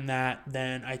and they win that,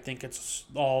 then I think it's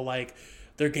all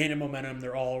they're gaining momentum.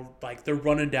 They're all they're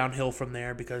running downhill from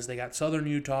there because they got Southern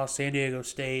Utah, San Diego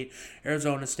State,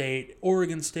 Arizona State,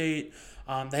 Oregon State.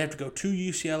 They have to go to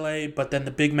UCLA, but then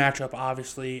the big matchup,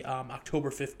 obviously,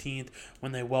 October 15th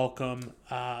when they welcome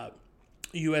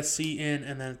USC in,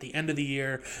 and then at the end of the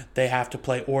year, they have to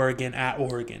play Oregon at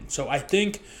Oregon. So I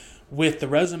think with the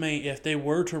resume, if they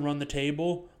were to run the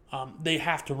table, they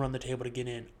have to run the table to get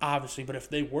in, obviously. But if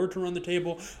they were to run the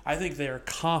table, I think they are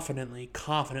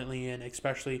confidently in,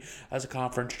 especially as a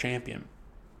conference champion.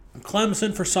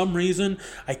 Clemson, for some reason,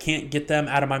 I can't get them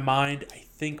out of my mind. I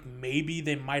think maybe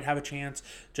they might have a chance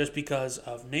just because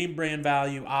of name brand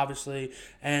value, obviously,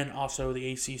 and also the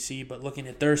ACC. But looking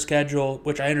at their schedule,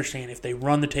 which I understand, if they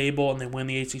run the table and they win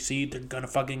the ACC, they're going to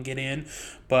fucking get in.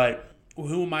 But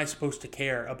who am I supposed to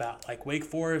care about? Wake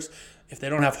Forest, if they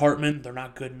don't have Hartman, they're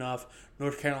not good enough.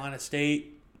 North Carolina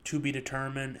State, to be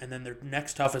determined. And then their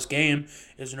next toughest game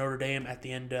is Notre Dame at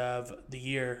the end of the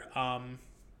year. I'm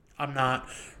not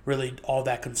really all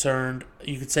that concerned.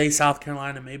 You could say South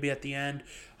Carolina maybe at the end,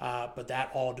 but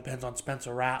that all depends on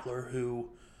Spencer Rattler, who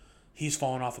he's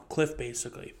fallen off a cliff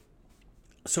basically.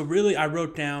 So really, I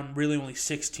wrote down really only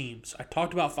 6 teams. I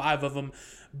talked about 5 of them.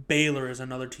 Baylor is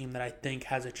another team that I think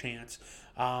has a chance.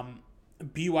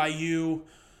 BYU,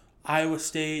 Iowa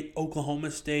State,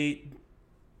 Oklahoma State,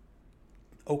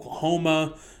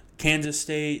 Oklahoma, Kansas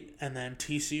State, and then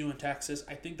TCU and Texas.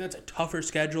 I think that's a tougher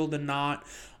schedule than not.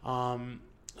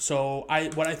 So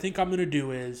what I think I'm going to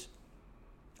do is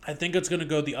I think it's going to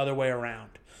go the other way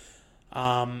around.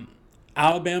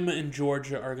 Alabama and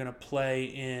Georgia are going to play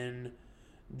in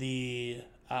the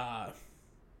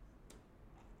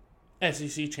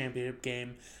SEC championship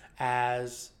game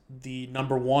as the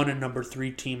number 1 and number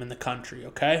 3 team in the country,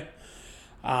 okay?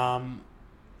 Ohio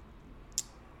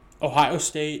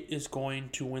State is going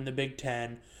to win the Big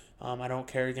Ten. I don't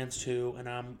care against who, and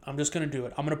I'm just going to do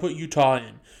it. I'm going to put Utah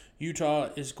in. Utah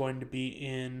is going to be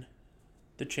in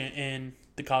the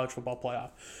college football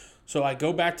playoff. So I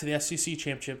go back to the SEC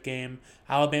championship game.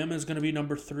 Alabama is going to be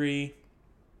number 3.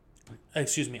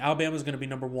 Alabama is going to be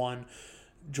number 1.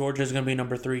 Georgia is going to be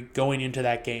number 3 going into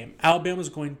that game. Alabama is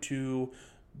going to...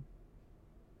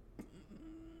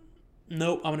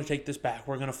 Nope, I'm going to take this back.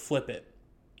 We're going to flip it.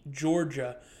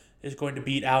 Georgia is going to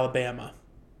beat Alabama,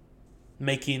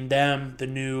 making them the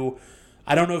new...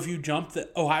 I don't know if you jump the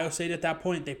Ohio State at that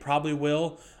point. They probably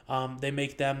will. They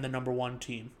make them the number 1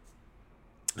 team.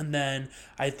 And then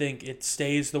I think it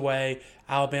stays the way.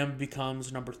 Alabama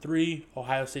becomes number 3.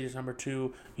 Ohio State is number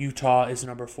 2. Utah is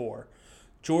number 4.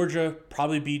 Georgia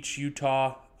probably beats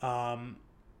Utah. And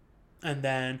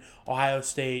then Ohio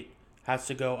State has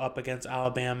to go up against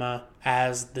Alabama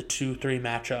as the 2-3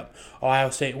 matchup. Ohio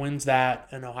State wins that,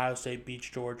 and Ohio State beats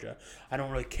Georgia. I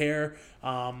don't really care.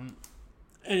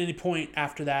 At any point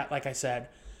after that, like I said,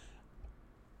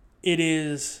 it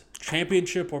is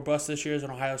championship or bust this year as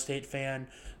an Ohio State fan.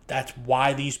 That's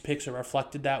why these picks are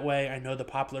reflected that way. I know the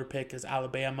popular pick is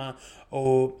Alabama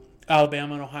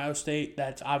and Ohio State.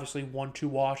 That's obviously 1-2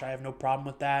 wash. I have no problem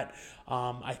with that.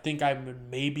 I think I would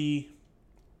maybe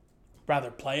rather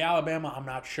play Alabama. I'm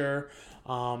not sure.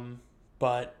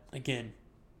 But again,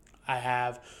 I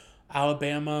have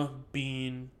Alabama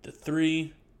being the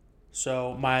 3.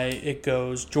 So it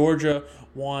goes Georgia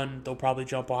 1. They'll probably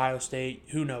jump Ohio State.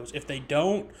 Who knows? If they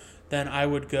don't, then I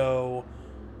would go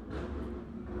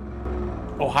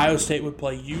Ohio State would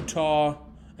play Utah,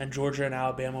 and Georgia and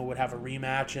Alabama would have a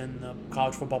rematch in the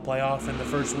college football playoff in the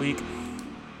first week.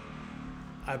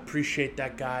 I appreciate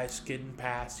that guy skidding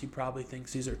past. He probably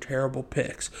thinks these are terrible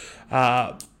picks.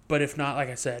 But if not, like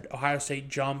I said, Ohio State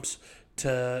jumps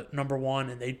to number 1,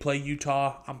 and they'd play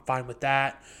Utah. I'm fine with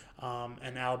that.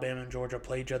 And Alabama and Georgia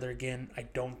play each other again. I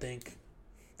don't think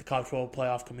the College Football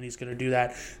Playoff Committee is going to do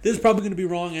that. This is probably going to be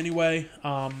wrong anyway.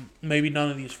 Maybe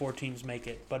none of these 4 teams make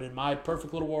it. But in my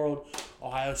perfect little world,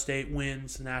 Ohio State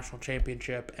wins the national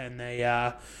championship, and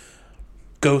they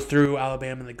go through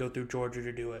Alabama and they go through Georgia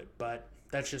to do it. But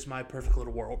that's just my perfect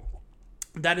little world.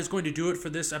 That is going to do it for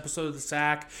this episode of The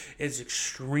Sack. It's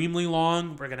extremely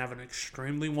long. We're going to have an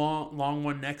extremely long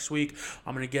one next week.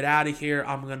 I'm going to get out of here.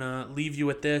 I'm going to leave you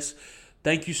with this.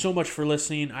 Thank you so much for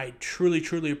listening. I truly,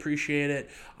 truly appreciate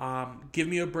it. Give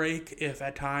me a break if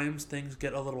at times things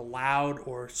get a little loud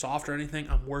or soft or anything.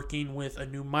 I'm working with a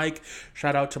new mic.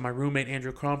 Shout out to my roommate,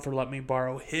 Andrew Crum, for letting me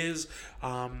borrow his.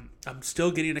 I'm still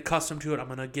getting accustomed to it. I'm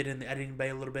going to get in the editing bay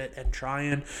a little bit and try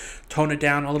and tone it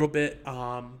down a little bit.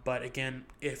 But again,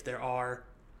 if there are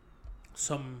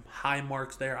some high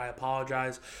marks there, I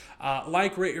apologize.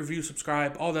 Like, rate, review,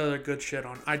 subscribe, all the other good shit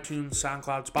on iTunes,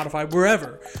 SoundCloud, Spotify,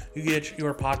 wherever you get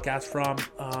your podcast from.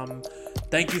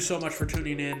 Thank you so much for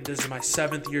tuning in. This is my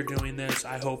 7th year doing this.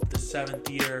 I hope the 7th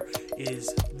year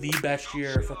is the best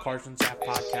year for Carson Sack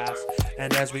Podcast.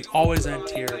 And as we always end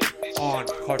here on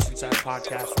Carson Sack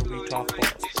Podcast, where we talk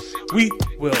balls, we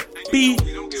will be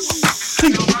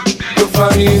seen. You'll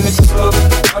find me in the club,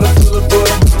 out of full of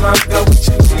boys. I got what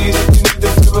you need if you need the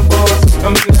feel of balls.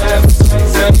 I'm in the half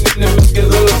sex, I ain't in the make it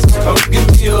looks. Come give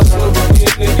me a hug, we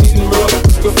in the beating rough.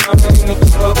 You'll find me in the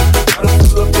club, out of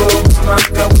full of boys. I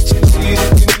got what you need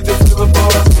if you need the feel of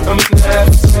balls. I'm in the half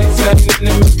sex, I ain't in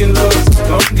the making love.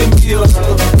 Come give me a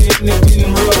hug, we in the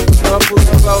beating rough. When I pull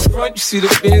up out front, you see the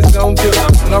Benz on dip.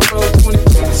 When I roll 20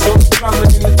 feet, so drama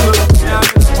in the club. Now I'm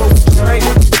in the boat, right?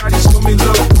 Everybody show me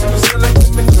love. You sound like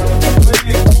them in the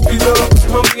we love,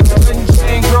 mommy, and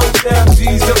chain grow down,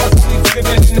 G's up. We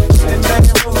giving in the night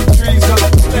and rolling trees up.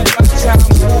 You got the time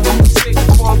to move, I'm sick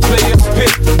for a player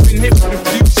pick. Been hit for the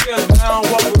future, now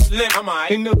I walk with a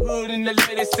limp. In the hood, in the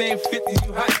lady saying 50,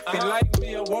 you hot. They like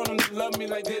me, I want them to love me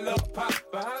like they love pop.